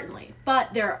 certainly,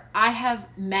 but I have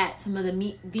met some of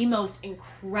the most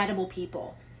incredible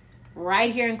people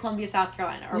right here in Columbia, South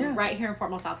Carolina, or right here in Fort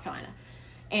Mill, South Carolina,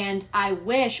 and I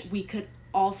wish we could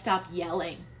all stop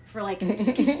yelling for, like, do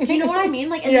you know what I mean?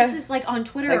 Like, and this is, like, on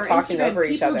Twitter, like, or Instagram,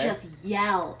 people just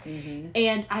yell.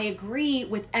 And I agree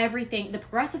with everything. The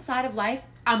progressive side of life,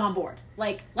 I'm on board.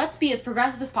 Like, let's be as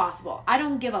progressive as possible. I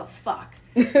don't give a fuck.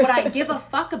 What I give a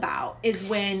fuck about is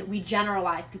when we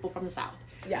generalize people from the South.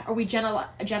 Yeah. Or we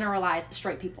generalize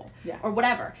straight people. Yeah. Or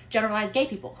whatever. Generalize gay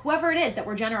people. Whoever it is that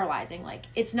we're generalizing. Like,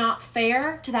 it's not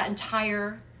fair to that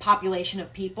entire population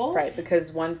of people. Right,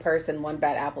 because one person, one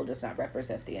bad apple does not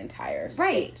represent the entire state.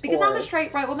 Right, because I'm a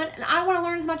straight white woman and I want to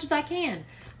learn as much as I can.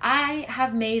 I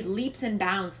have made leaps and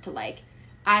bounds to, like,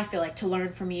 I feel like, to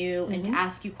learn from you and to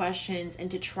ask you questions and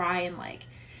to try and, like,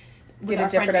 with our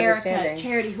friend Erica,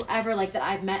 Charity, whoever, like, that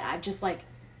I've met, I've just, like,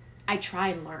 I try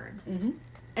and learn.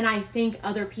 And I think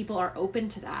other people are open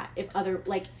to that. If other,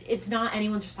 like, it's not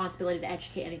anyone's responsibility to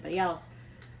educate anybody else,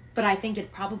 but I think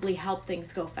it'd probably help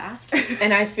things go faster.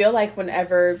 And I feel like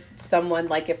whenever someone,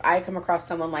 like, if I come across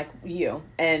someone like you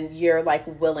and you're, like,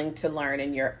 willing to learn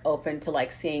and you're open to,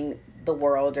 like, seeing the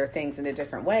world or things in a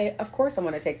different way, of course I'm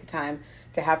going to take the time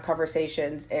to have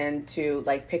conversations and to,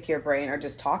 like, pick your brain or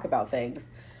just talk about things.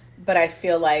 But I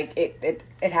feel like it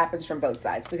happens from both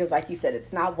sides because, like you said,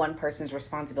 it's not one person's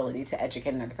responsibility to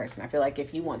educate another person. I feel like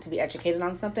if you want to be educated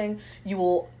on something, you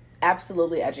will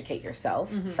absolutely educate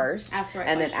yourself first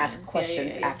and then ask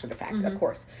questions after the fact, of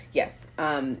course. Yes.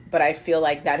 But I feel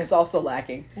like that is also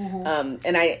lacking.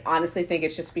 And I honestly think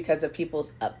it's just because of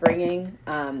people's upbringing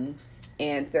and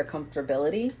their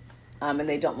comfortability. And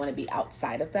they don't want to be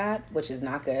outside of that, which is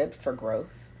not good for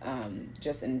growth.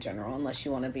 Just in general, unless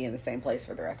you want to be in the same place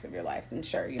for the rest of your life, then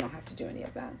sure, you don't have to do any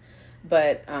of that.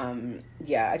 But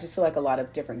I just feel like a lot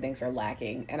of different things are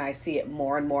lacking, and I see it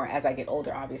more and more as I get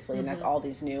older, obviously, and as all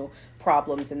these new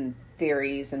problems and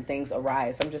theories and things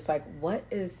arise, I'm just like, what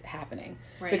is happening?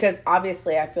 Right. Because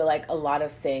obviously I feel like a lot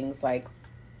of things, like,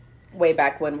 way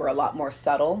back when, were a lot more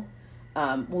subtle.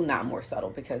 Well, not more subtle,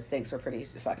 because things were pretty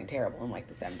fucking terrible in, like,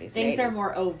 the 70s. Things are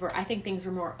more overt. I think things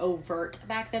were more overt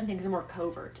back then. Things are more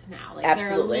covert now. Like,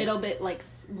 they're a little bit, like,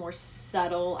 more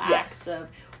subtle acts of,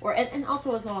 or and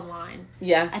also as well online.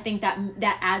 Yeah, I think that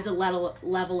adds a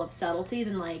level of subtlety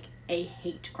than, like, a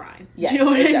hate crime. Yes, you know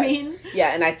what I mean?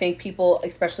 Yeah, and I think people,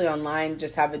 especially online,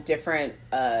 just have a different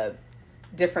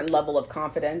level of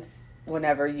confidence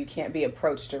whenever you can't be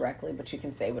approached directly, but you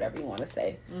can say whatever you want to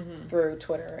say through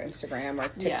Twitter or Instagram or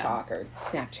TikTok or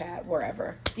Snapchat,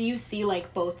 wherever. Do you see,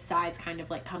 like, both sides kind of,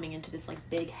 like, coming into this, like,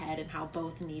 big head and how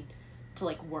both need to,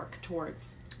 like, work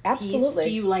towards Absolutely. peace?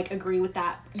 Do you, like, agree with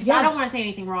that? Because I don't want to say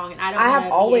anything wrong, and I don't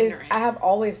want to be ignorant. I have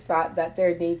always thought that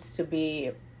there needs to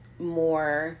be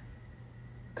more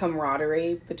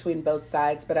camaraderie between both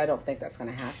sides, but I don't think that's going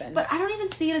to happen. But I don't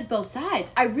even see it as both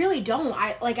sides. I really don't.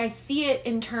 I see it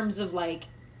in terms of, like,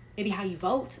 maybe how you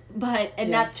vote, but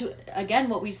that, to again,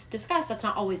 what we discussed, that's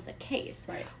not always the case.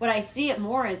 Right. What I see it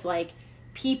more as, like,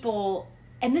 people,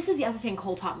 and this is the other thing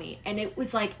Cole taught me, and it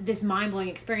was, like, this mind-blowing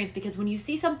experience, because when you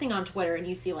see something on Twitter and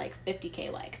you see, like, 50K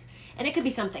likes, and it could be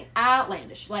something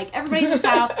outlandish, like, everybody in the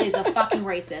South is a fucking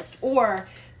racist, or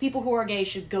people who are gay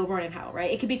should go burn in hell, right?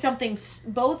 It could be something,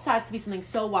 both sides could be something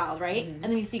so wild, right? And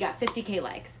then you see you got 50K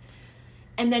likes.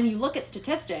 And then you look at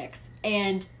statistics,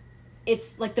 and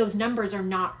it's like those numbers are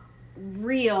not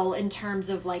real in terms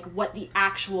of, like, what the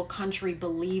actual country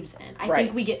believes in. I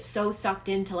think we get so sucked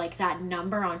into, like, that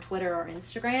number on Twitter or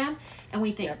Instagram, and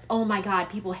we think, oh my God,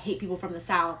 people hate people from the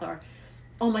South, or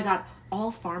oh my God,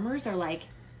 all farmers are like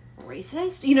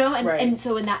racist, you know? And, Right. and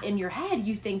so in your head,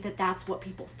 you think that that's what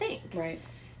people think. Right.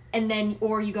 And then,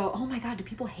 or you go, oh my God, do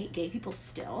people hate gay people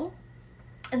still?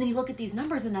 And then you look at these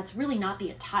numbers and that's really not the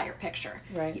entire picture.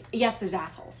 Right. Yes, there's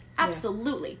assholes.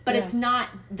 Absolutely. But it's not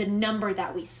the number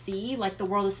that we see. Like, the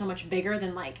world is so much bigger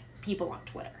than, like, people on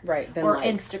Twitter. Right. Or likes.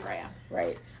 Instagram.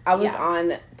 Right. I was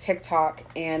on TikTok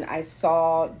and I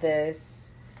saw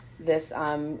this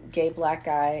gay black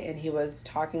guy, and he was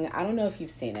talking. I don't know if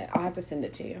you've seen it. I'll have to send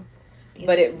it to you.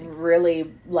 But it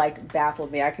really, like,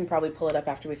 baffled me. I can probably pull it up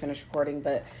after we finish recording.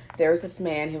 But there was this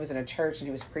man, he was in a church and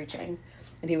he was preaching.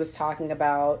 And he was talking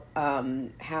about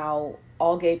how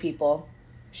all gay people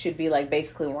should be, like,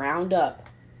 basically round up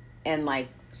and, like,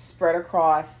 spread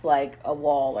across, like, a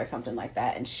wall or something like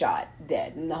that and shot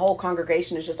dead. And the whole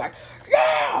congregation is just like,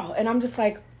 yeah! And I'm just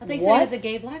like, I think what? he was a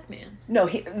gay black man. No,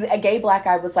 a gay black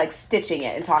guy was, like, stitching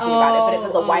it and talking about it. But it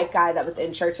was a white guy that was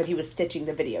in church that he was stitching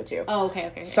the video to. Oh,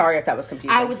 okay. Sorry if that was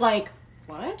confusing. I was like,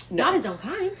 what? No. Not his own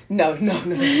kind. No.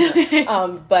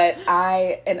 But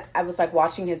I was, like,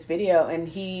 watching his video, and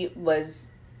he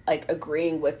was, like,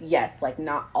 agreeing with, yes, like,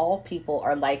 not all people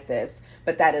are like this,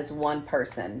 but that is one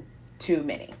person too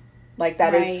many. Like,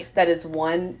 that is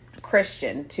one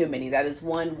Christian too many. That is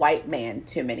one white man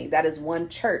too many. That is one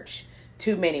church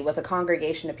too many, with a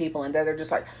congregation of people, and they're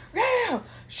just like, yeah,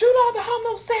 shoot all the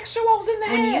homosexuals in the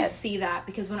head. When you see that,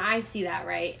 because when I see that,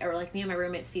 right, or like me and my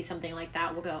roommates see something like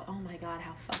that, we'll go, oh my God,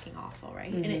 how fucking awful,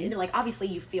 right? Mm-hmm. And it, like, obviously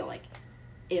you feel like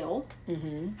ill.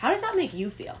 Mm-hmm. How does that make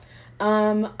you feel?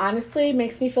 Honestly, it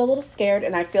makes me feel a little scared,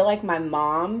 and I feel like my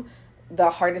mom, the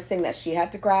hardest thing that she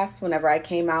had to grasp whenever I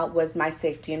came out was my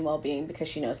safety and well-being, because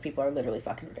she knows people are literally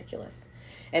fucking ridiculous.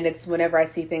 And it's whenever I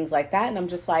see things like that, and I'm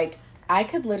just like, I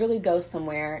could literally go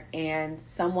somewhere and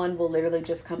someone will literally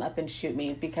just come up and shoot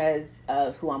me because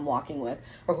of who I'm walking with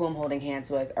or who I'm holding hands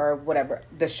with or whatever,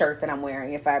 the shirt that I'm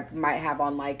wearing. If I might have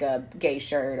on, like, a gay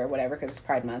shirt or whatever because it's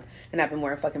Pride Month, and I've been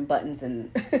wearing fucking buttons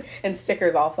and and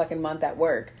stickers all fucking month at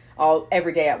work.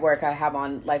 Every day at work I have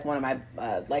on, like, one of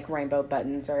my like rainbow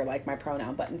buttons or, like, my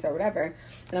pronoun buttons or whatever.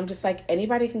 And I'm just like,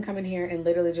 anybody can come in here and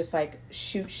literally just, like,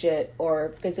 shoot shit or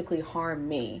physically harm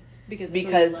me.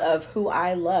 Because of who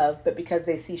I love, but because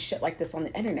they see shit like this on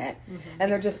the internet,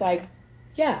 and they're just like,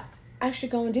 yeah, I should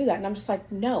go and do that. And I'm just like,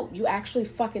 no, you actually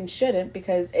fucking shouldn't,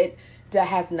 because it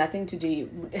has nothing to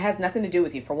do. It has nothing to do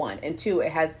with you, for one, and two,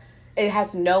 it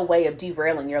has no way of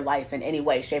derailing your life in any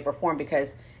way, shape, or form.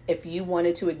 Because if you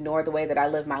wanted to ignore the way that I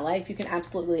live my life, you can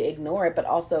absolutely ignore it, but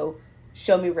also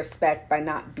show me respect by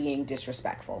not being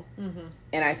disrespectful. Mm-hmm.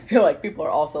 And I feel like people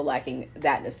are also lacking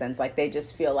that in a sense. Like, they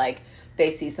just feel like they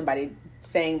see somebody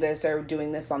saying this or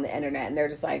doing this on the internet, and they're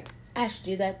just like, I should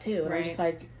do that too. And I'm just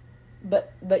like,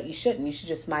 but you shouldn't. You should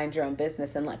just mind your own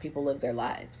business and let people live their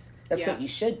lives. That's what you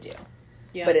should do.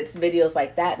 Yeah. But it's videos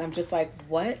like that, and I'm just like,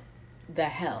 what the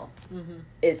hell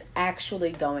is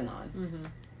actually going on? Mm-hmm.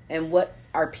 And what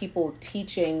are people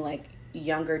teaching, like,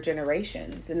 younger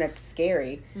generations? And that's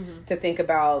scary to think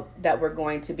about, that we're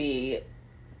going to be,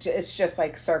 it's just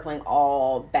like circling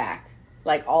all back.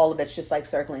 Like, all of it's just, like,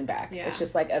 circling back. Yeah. It's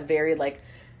just, like, a very, like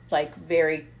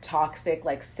very toxic,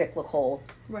 like, cyclical,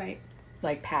 right,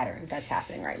 like, pattern that's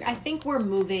happening right now. I think we're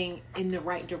moving in the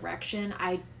right direction.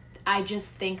 I just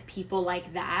think people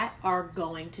like that are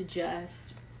going to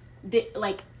just,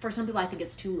 like, for some people, I think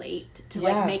it's too late to,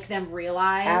 like, make them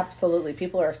realize. Absolutely.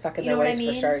 People are stuck in their ways,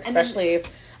 for sure. Especially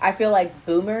if, I feel like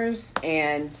boomers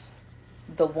and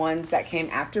the ones that came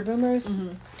after boomers,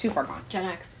 too far gone. Gen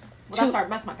X. Well,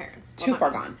 that's my parents. Too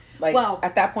far gone. Like,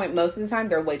 at that point, most of the time,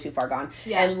 they're way too far gone.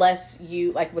 Yeah. Unless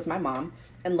you, like, with my mom,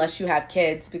 unless you have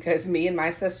kids, because me and my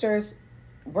sisters,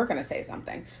 we're going to say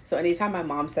something. So anytime my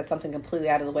mom said something completely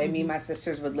out of the way, me and my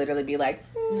sisters would literally be like,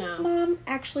 no, Mom,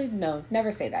 actually, no,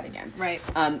 never say that again. Right.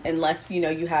 Unless, you know,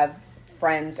 you have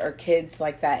friends or kids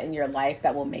like that in your life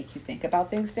that will make you think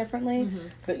about things differently.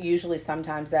 But usually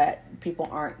sometimes that people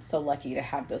aren't so lucky to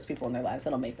have those people in their lives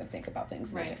that'll make them think about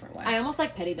things in a different way. I almost,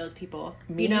 like, pity those people.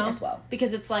 Me, you know? As well.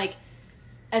 Because it's like,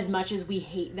 as much as we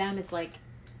hate them, it's like,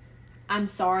 I'm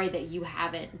sorry that you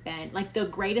haven't been, like, the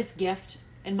greatest gift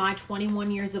in my 21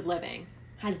 years of living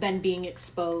has been being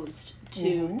exposed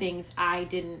to things I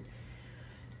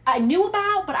knew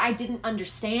about, but I didn't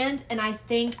understand. And I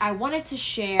think I wanted to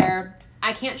share,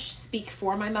 I can't speak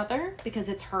for my mother because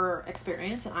it's her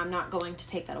experience and I'm not going to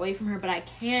take that away from her, but I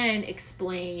can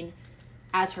explain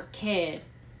as her kid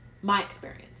my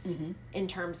experience in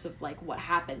terms of, like, what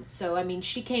happened. So, I mean,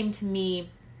 she came to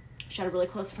me, she had a really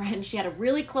close friend, she had a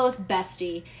really close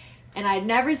bestie, And I'd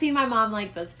never seen my mom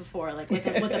like this before, like with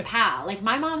a pal. Like,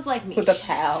 my mom's like me. With a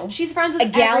pal. She's friends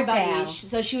with everybody.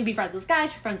 So she would be friends with guys,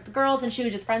 she'd be friends with the girls, and she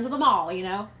was just friends with them all, you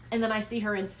know? And then I see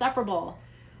her inseparable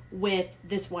with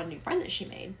this one new friend that she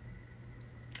made.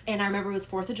 And I remember it was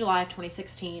 4th of July of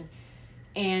 2016.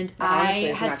 And honestly,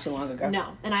 it's not too long ago.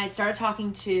 No. And I had started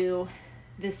talking to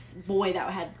this boy that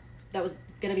was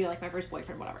going to be like my first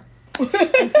boyfriend, whatever.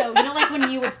 And so, you know, like when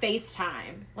you would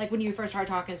FaceTime, like when you first started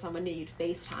talking to someone new, you'd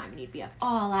FaceTime and you'd be up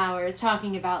all hours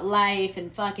talking about life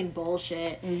and fucking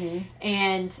bullshit. Mm-hmm.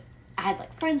 And I had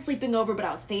like friends sleeping over, but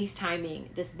I was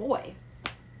FaceTiming this boy.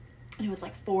 And it was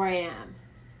like 4 a.m.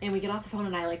 And we get off the phone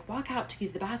and I like walk out to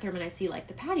use the bathroom and I see like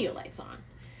the patio lights on.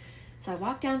 So I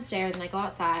walk downstairs and I go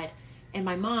outside and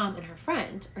my mom and her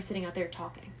friend are sitting out there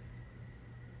talking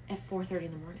at 4:30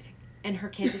 in the morning. And her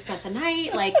kids had spent the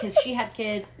night, like, because she had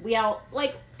kids. We all,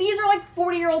 like, these are, like,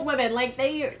 40-year-old women. Like,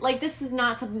 this is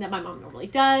not something that my mom normally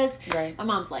does. Right. My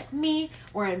mom's like me.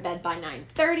 We're in bed by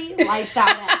 9:30. Lights out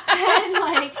at 10.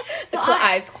 Like, so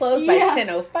eyes closed by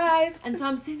 10:05. And so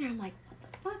I'm sitting there, I'm like,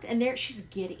 what the fuck? And she's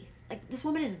giddy. Like, this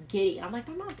woman is giddy. And I'm like,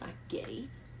 my mom's not giddy.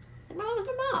 Like, my mom's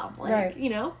my mom. Like, right.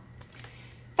 You know?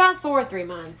 Fast forward 3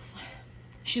 months.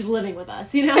 She's living with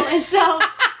us, you know? And so...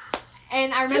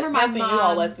 And I remember my mom, you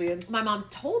all lesbians. My mom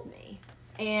told me,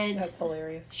 and that's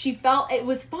hilarious. She felt it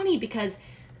was funny because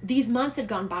these months had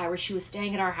gone by where she was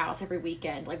staying at our house every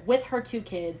weekend, like with her 2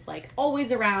 kids, like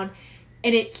always around,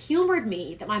 and it humored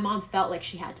me that my mom felt like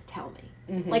she had to tell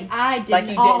me, like I didn't, like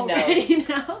you didn't already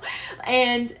know.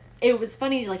 And it was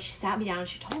funny, like she sat me down and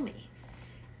she told me,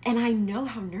 and I know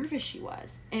how nervous she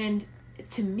was, and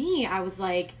to me, I was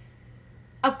like,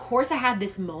 of course, I had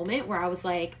this moment where I was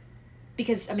like.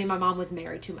 Because, I mean, my mom was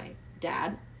married to my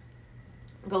dad.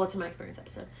 Go listen to my experience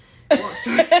episode. Long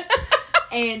story.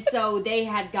 And so they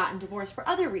had gotten divorced for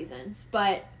other reasons.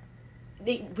 But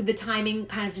the timing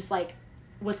kind of just, like,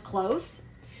 was close.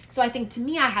 So I think, to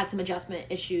me, I had some adjustment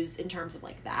issues in terms of,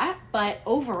 like, that. But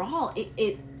overall,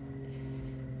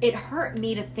 it hurt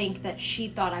me to think that she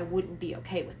thought I wouldn't be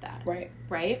okay with that. Right.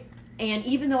 Right? And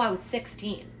even though I was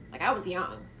 16, like, I was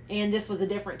young. And this was a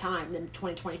different time than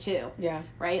 2022. Yeah.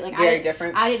 Right? Like very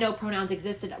different. I didn't know pronouns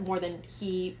existed more than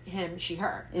he, him, she,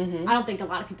 her. Mm-hmm. I don't think a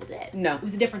lot of people did. No. It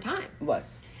was a different time. It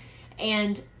was.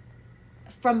 And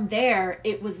from there,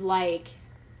 it was like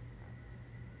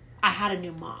I had a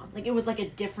new mom. Like, it was like a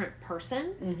different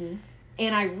person. Mm-hmm.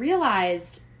 And I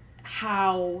realized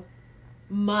how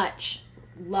much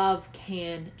love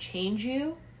can change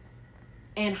you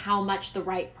and how much the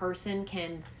right person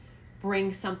can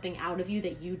bring something out of you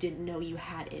that you didn't know you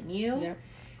had in you. Yep.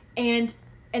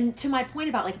 And to my point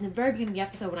about, like, in the very beginning of the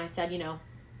episode when I said, you know,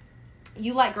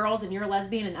 you like girls and you're a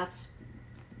lesbian and that's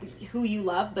who you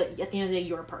love, but at the end of the day,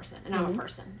 you're a person and I'm a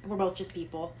person. And we're both just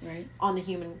people on the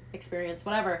human experience,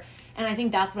 whatever. And I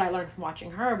think that's what I learned from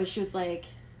watching her. But she was like,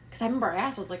 because I remember I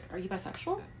asked, I was like, are you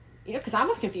bisexual? You know, because I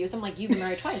was confused. I'm like, you've been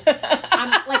married twice.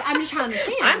 I'm just trying to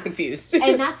understand. I'm confused.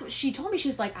 And that's what she told me. She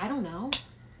was like, I don't know.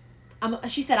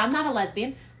 She said, I'm not a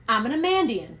lesbian. I'm an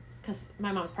Amandian. Because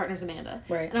my mom's partner's Amanda.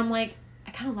 Right. And I'm like, I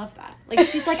kind of love that. Like,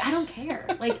 she's like, I don't care.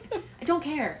 Like, I don't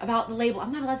care about the label.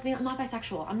 I'm not a lesbian. I'm not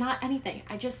bisexual. I'm not anything.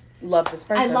 I just... love this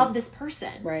person. I love this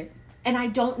person. Right. And I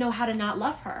don't know how to not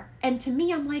love her. And to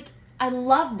me, I'm like, I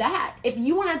love that. If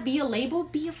you want to be a label,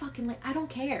 be a fucking label. I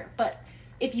don't care. But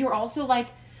if you're also like,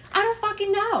 I don't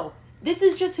fucking know. This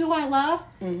is just who I love.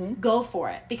 Mm-hmm. Go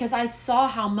for it. Because I saw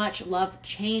how much love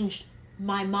changed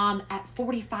my mom at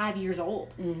 45 years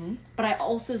old. Mm-hmm. But I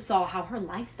also saw how her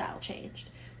lifestyle changed.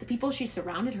 The people she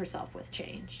surrounded herself with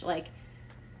changed. Like,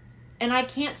 and I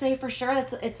can't say for sure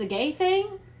it's a gay thing.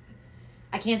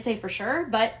 I can't say for sure,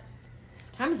 but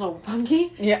time is a little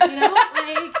funky. Yeah. You know?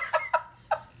 Like,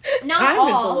 not time all.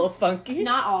 Time is a little funky.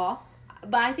 Not all.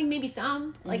 But I think maybe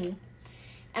some. Like,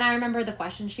 and I remember the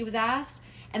questions she was asked.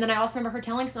 And then I also remember her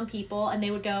telling some people, and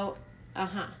they would go,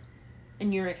 uh-huh.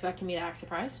 And you're expecting me to act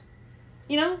surprised?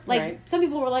 You know? Like, some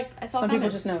people were like, I saw some Femin. people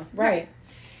just know. Right.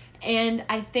 And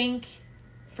I think,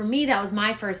 for me, that was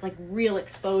my first, like, real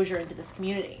exposure into this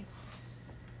community.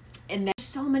 And there's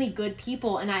so many good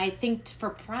people. And I think for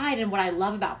Pride, and what I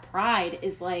love about Pride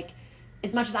is, like,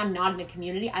 as much as I'm not in the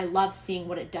community, I love seeing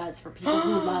what it does for people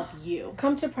who love you.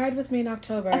 Come to Pride with me in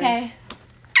October. Okay.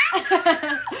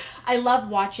 I love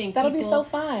watching That'll be so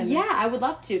fun. Yeah, I would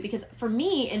love to, because for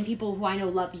me and people who I know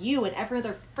love you and every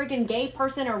other freaking gay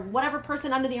person or whatever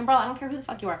person under the umbrella, I don't care who the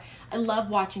fuck you are, I love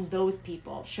watching those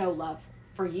people show love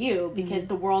for you, because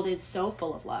the world is so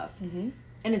full of love. Mm-hmm.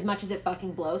 And as much as it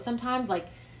fucking blows sometimes, like,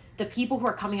 the people who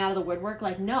are coming out of the woodwork,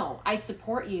 like, no, I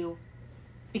support you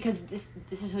because this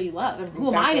is who you love. And who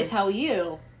am I to tell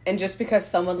you And just because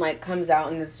someone, like, comes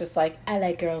out and is just like, I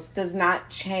like girls, does not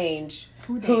change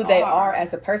who they are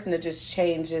as a person. It just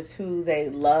changes who they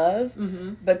love,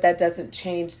 but that doesn't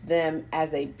change them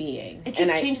as a being. It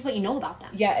just changes what you know about them.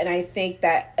 Yeah, and I think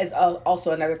that is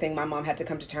also another thing my mom had to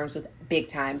come to terms with big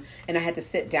time. And I had to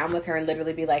sit down with her and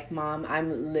literally be like, Mom,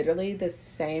 I'm literally the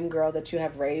same girl that you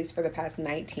have raised for the past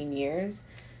 19 years.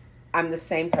 I'm the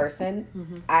same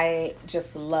person. I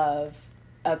just love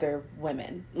other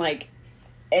women. Like,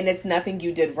 and it's nothing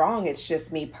you did wrong. It's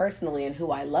just me personally and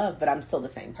who I love, but I'm still the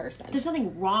same person. There's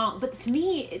nothing wrong. But to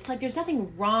me, it's like there's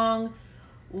nothing wrong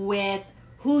with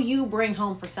who you bring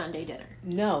home for Sunday dinner.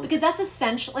 No. Because that's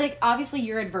essential. Like, obviously,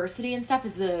 your adversity and stuff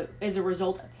is a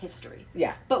result of history.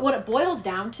 Yeah. But what it boils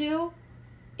down to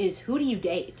is who do you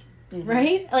date?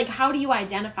 Right? Like, how do you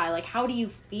identify? Like, how do you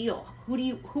feel?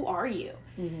 Who are you?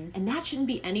 And that shouldn't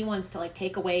be anyone's to, like,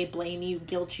 take away, blame you,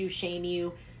 guilt you, shame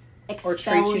you, expel or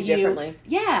treat you differently.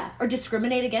 Yeah, or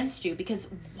discriminate against you, because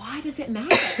why does it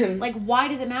matter? Like, why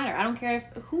does it matter? I don't care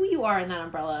who you are in that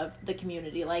umbrella of the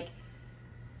community. Like,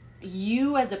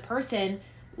 you as a person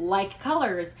like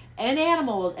colors and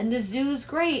animals, and the zoo's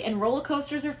great, and roller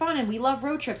coasters are fun, and we love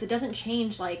road trips. It doesn't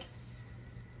change, like,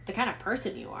 the kind of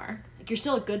person you are. Like, you're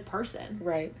still a good person.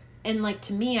 Right. And, like,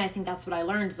 to me, I think that's what I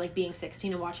learned, is, like, being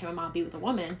 16 and watching my mom be with a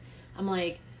woman. I'm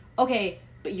like, okay,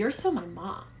 but you're still my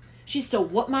mom. She still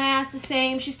whooped my ass the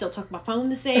same. She still took my phone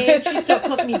the same. She still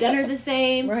cooked me dinner the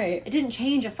same. Right. It didn't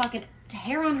change a fucking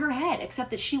hair on her head, except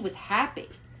that she was happy.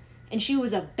 And she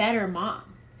was a better mom.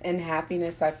 And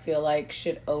happiness, I feel like,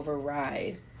 should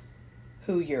override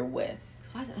who you're with.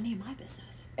 So why is it any of my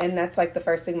business? And that's, like, the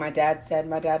first thing my dad said.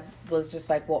 My dad was just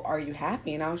like, well, are you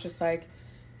happy? And I was just like,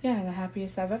 yeah, the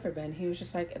happiest I've ever been. He was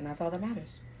just like, and that's all that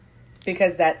matters.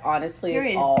 Because that honestly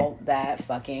is all that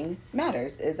fucking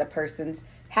matters, is a person's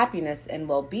happiness and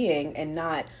well-being, and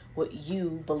not what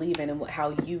you believe in and how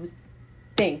you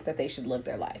think that they should live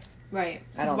their life. Right.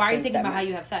 Because why are you thinking about how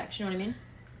you have sex? You know what I mean?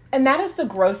 And that is the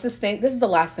grossest thing. This is the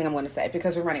last thing I'm going to say,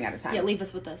 because we're running out of time. Yeah, leave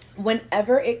us with this.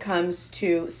 Whenever it comes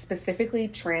to specifically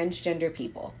transgender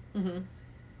people,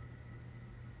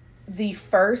 the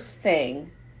first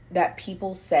thing that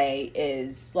people say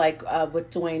is, like, with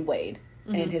Dwayne Wade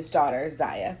and his daughter,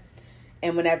 Zaya.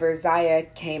 And whenever Zaya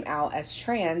came out as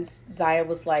trans, Zaya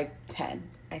was like 10,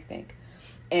 I think.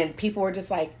 And people were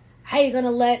just like, how you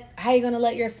gonna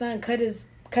let your son cut his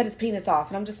penis off?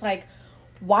 And I'm just like,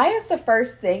 why is the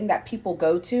first thing that people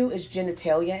go to is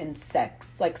genitalia and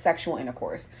sex, like sexual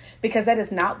intercourse? Because that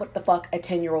is not what the fuck a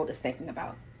 10-year-old is thinking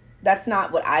about. That's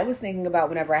not what I was thinking about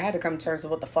whenever I had to come to terms with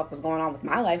what the fuck was going on with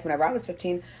my life. Whenever I was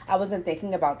 15, I wasn't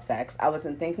thinking about sex. I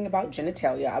wasn't thinking about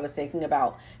genitalia. I was thinking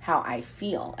about how I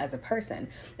feel as a person.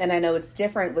 And I know it's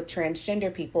different with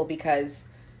transgender people, because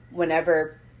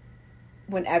whenever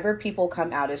people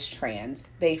come out as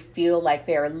trans, they feel like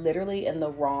they are literally in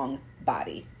the wrong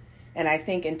body. And I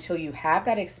think until you have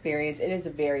that experience, it is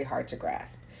very hard to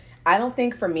grasp. I don't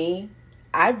think for me,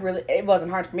 it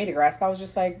wasn't hard for me to grasp. I was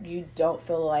just like, you don't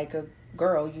feel like a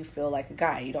girl, you feel like a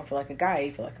guy. You don't feel like a guy,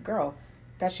 you feel like a girl.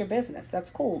 That's your business. That's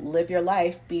cool. Live your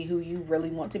life. Be who you really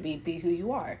want to be. Be who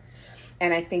you are.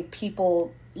 And I think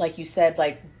people, like you said,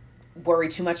 like, worry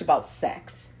too much about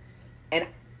sex. And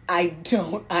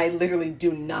I literally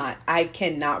do not. I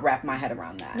cannot wrap my head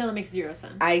around that. No, that makes zero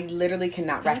sense. I literally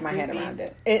cannot wrap my head around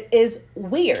it. It is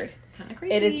weird. Kind of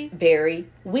creepy. It is very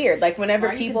weird. Like, whenever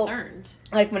Why are you concerned?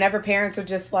 Like, whenever parents are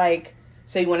just like,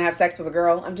 so you want to have sex with a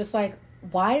girl? I'm just like,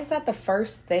 why is that the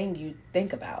first thing you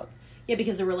think about? Yeah,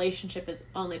 because a relationship is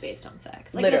only based on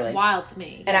sex. Like, Literally. that's wild to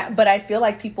me. But I feel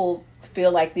like people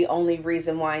feel like the only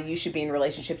reason why you should be in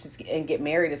relationships and get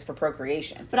married is for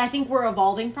procreation. But I think we're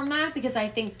evolving from that, because I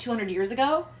think 200 years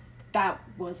ago, that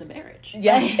was a marriage.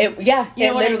 Yeah, it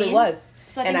literally was.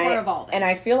 So I think we're evolving. And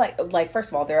I feel like,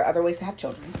 first of all, there are other ways to have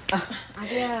children.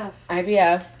 IVF,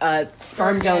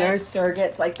 sperm donors,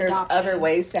 surrogates. Like, there's other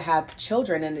ways to have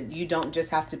children, and you don't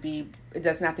just have to be, it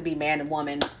doesn't have to be man and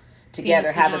woman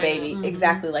together, have a baby.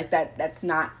 Exactly. Like, that's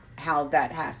not how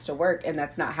that has to work, and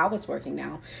that's not how it's working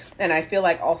now. And I feel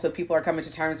like also people are coming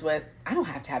to terms with, I don't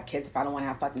have to have kids if I don't want to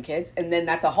have fucking kids. And then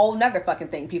that's a whole nother fucking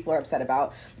thing people are upset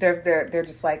about. They're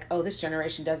just like, oh, this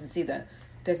generation doesn't see the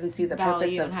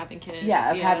purpose of having kids.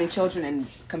 Yeah, of having children and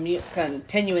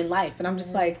continuing life. And I'm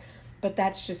just like, But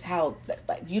that's just how,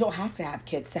 like, you don't have to have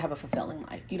kids to have a fulfilling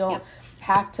life. You don't Yep.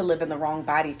 have to live in the wrong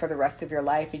body for the rest of your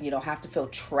life, and you don't have to feel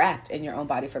trapped in your own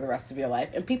body for the rest of your life.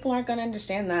 And people aren't going to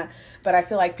understand that. But I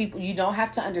feel like you don't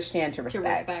have to understand to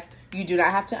respect. You do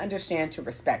not have to understand to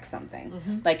respect something.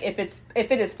 Mm-hmm. Like, if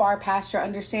it is far past your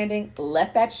understanding,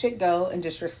 let that shit go and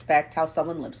just respect how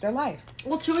someone lives their life.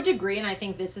 Well, to a degree, and I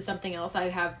think this is something else I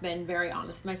have been very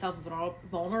honest with myself and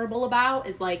vulnerable about,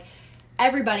 is like,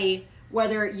 everybody,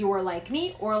 whether you are like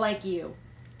me or like you,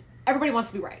 everybody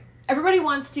wants to be right. Everybody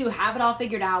wants to have it all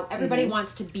figured out. Everybody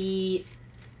wants to be,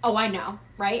 oh, I know,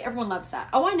 right? Everyone loves that.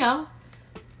 Oh, I know.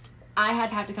 I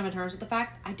have to come to terms with the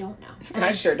fact I don't know. And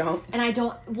I sure don't. And I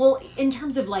don't, well, in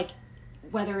terms of like,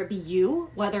 whether it be you,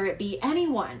 whether it be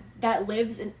anyone that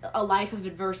lives in a life of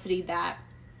adversity, that,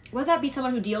 whether that be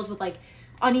someone who deals with like,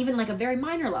 on even like a very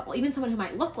minor level, even someone who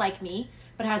might look like me,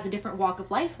 but has a different walk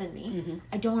of life than me,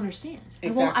 I don't understand.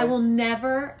 Exactly. I will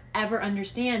never, ever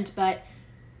understand, but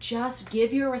just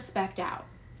give your respect out.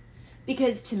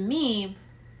 Because to me,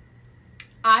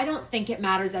 I don't think it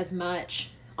matters as much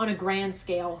on a grand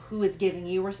scale who is giving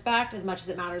you respect as much as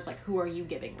it matters like who are you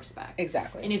giving respect.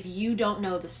 Exactly. And if you don't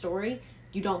know the story,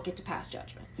 you don't get to pass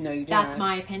judgment. No, you do That's not.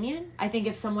 my opinion. I think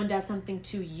if someone does something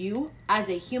to you as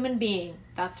a human being,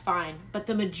 that's fine. But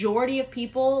the majority of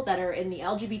people that are in the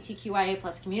LGBTQIA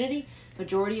plus community,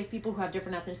 majority of people who have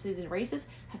different ethnicities and races,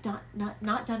 have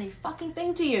not done a fucking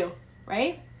thing to you,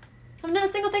 right? Haven't done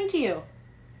a single thing to you.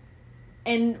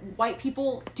 And white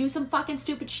people do some fucking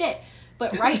stupid shit.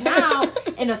 But right now,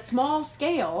 in a small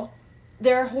scale,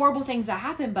 there are horrible things that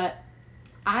happen, but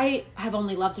I have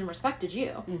only loved and respected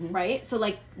you, right? So,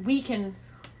 like, we can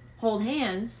hold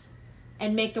hands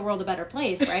and make the world a better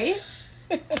place, right?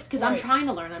 Because I'm trying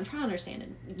to learn. I'm trying to understand.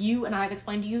 And you and I have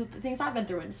explained to you the things I've been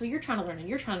through. And so you're trying to learn and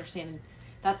you're trying to understand. And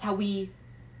that's how we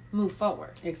move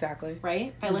forward. Exactly.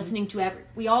 Right? By listening to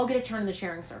we all get a turn in the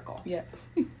sharing circle. Yeah.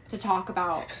 To talk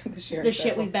about the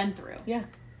shit we've been through. Yeah.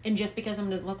 And just because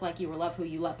someone doesn't look like you or love who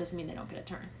you love doesn't mean they don't get a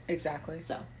turn. Exactly.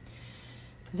 So,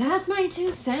 that's my 2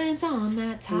 cents on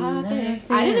that topic.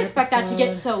 I didn't expect that to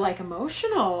get so, like,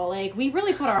 emotional. Like, we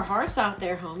really put our hearts out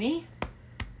there, homie.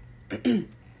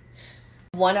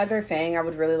 One other thing, I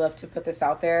would really love to put this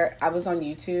out there. I was on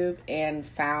YouTube and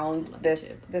found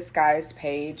this guy's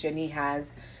page, and he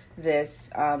has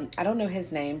this, I don't know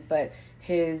his name, but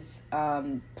his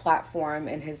platform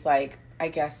and his, like, I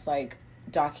guess, like,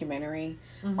 documentary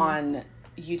on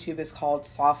YouTube is called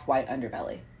Soft White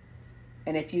Underbelly.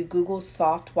 And if you Google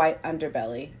soft white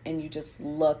underbelly and you just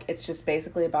look, it's just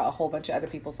basically about a whole bunch of other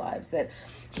people's lives. That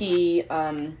he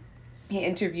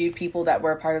interviewed people that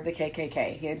were a part of the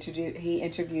KKK. He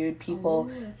interviewed people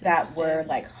that were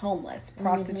like homeless,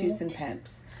 prostitutes and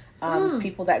pimps.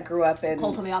 People that grew up in...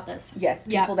 Cole told me about this. Yes,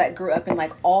 people that grew up in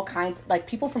like all kinds, like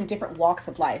people from different walks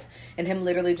of life. And him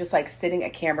literally just like sitting a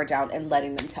camera down and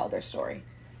letting them tell their story.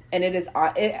 And it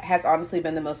has honestly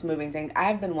been the most moving thing. I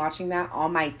have been watching that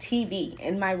on my TV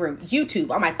in my room.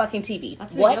 YouTube, on my fucking TV.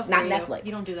 That's what? Not Netflix.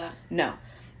 You don't do that. No.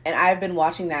 And I've been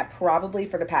watching that probably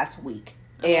for the past week.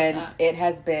 And it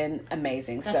has been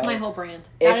amazing. That's my whole brand.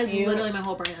 That is literally my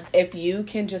whole brand. If you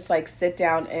can just like sit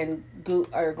down and go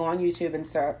on YouTube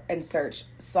and search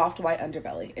soft white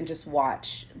underbelly and just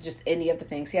watch just any of the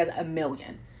things. He has 1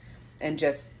 million. And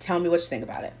just tell me what you think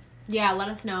about it. Yeah, let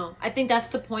us know. I think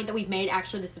that's the point that we've made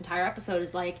actually this entire episode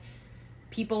is like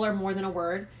people are more than a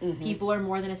word. People are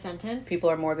more than a sentence. People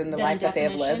are more than the life that they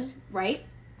have lived. Right?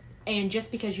 And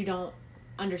just because you don't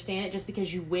understand it, just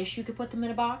because you wish you could put them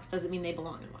in a box, doesn't mean they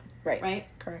belong in one. Right. Right?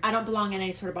 Correct. I don't belong in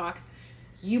any sort of box.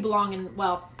 You belong in,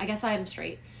 well, I guess I am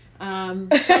straight. So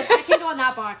I can go in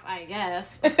that box, I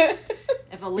guess.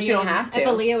 If But you don't have to. If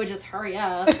Aaliyah would just hurry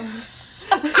up.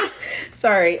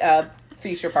 Sorry,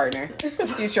 future partner.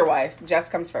 Future wife. Jess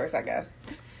comes first, I guess.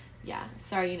 Yeah.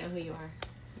 Sorry, you know who you are.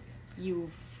 You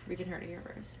freaking heard it here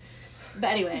first. But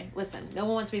anyway, listen. No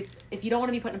one wants to be... If you don't want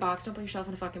to be put in a box, don't put yourself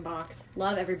in a fucking box.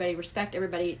 Love everybody. Respect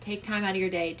everybody. Take time out of your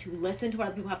day to listen to what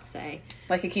other people have to say.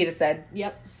 Like Akita said.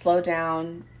 Yep. Slow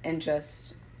down and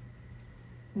just...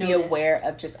 Be aware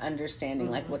of just understanding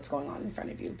like what's going on in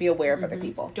front of you. Be aware of other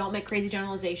people. Don't make crazy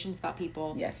generalizations about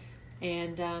people. Yes.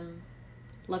 And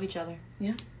love each other.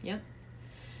 Yeah. Yep.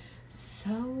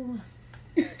 So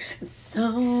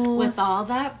So with all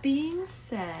that being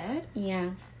said,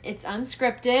 yeah, it's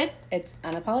unscripted. It's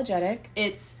unapologetic.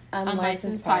 It's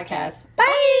Unlicensed Unlicensed Podcast.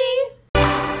 Bye.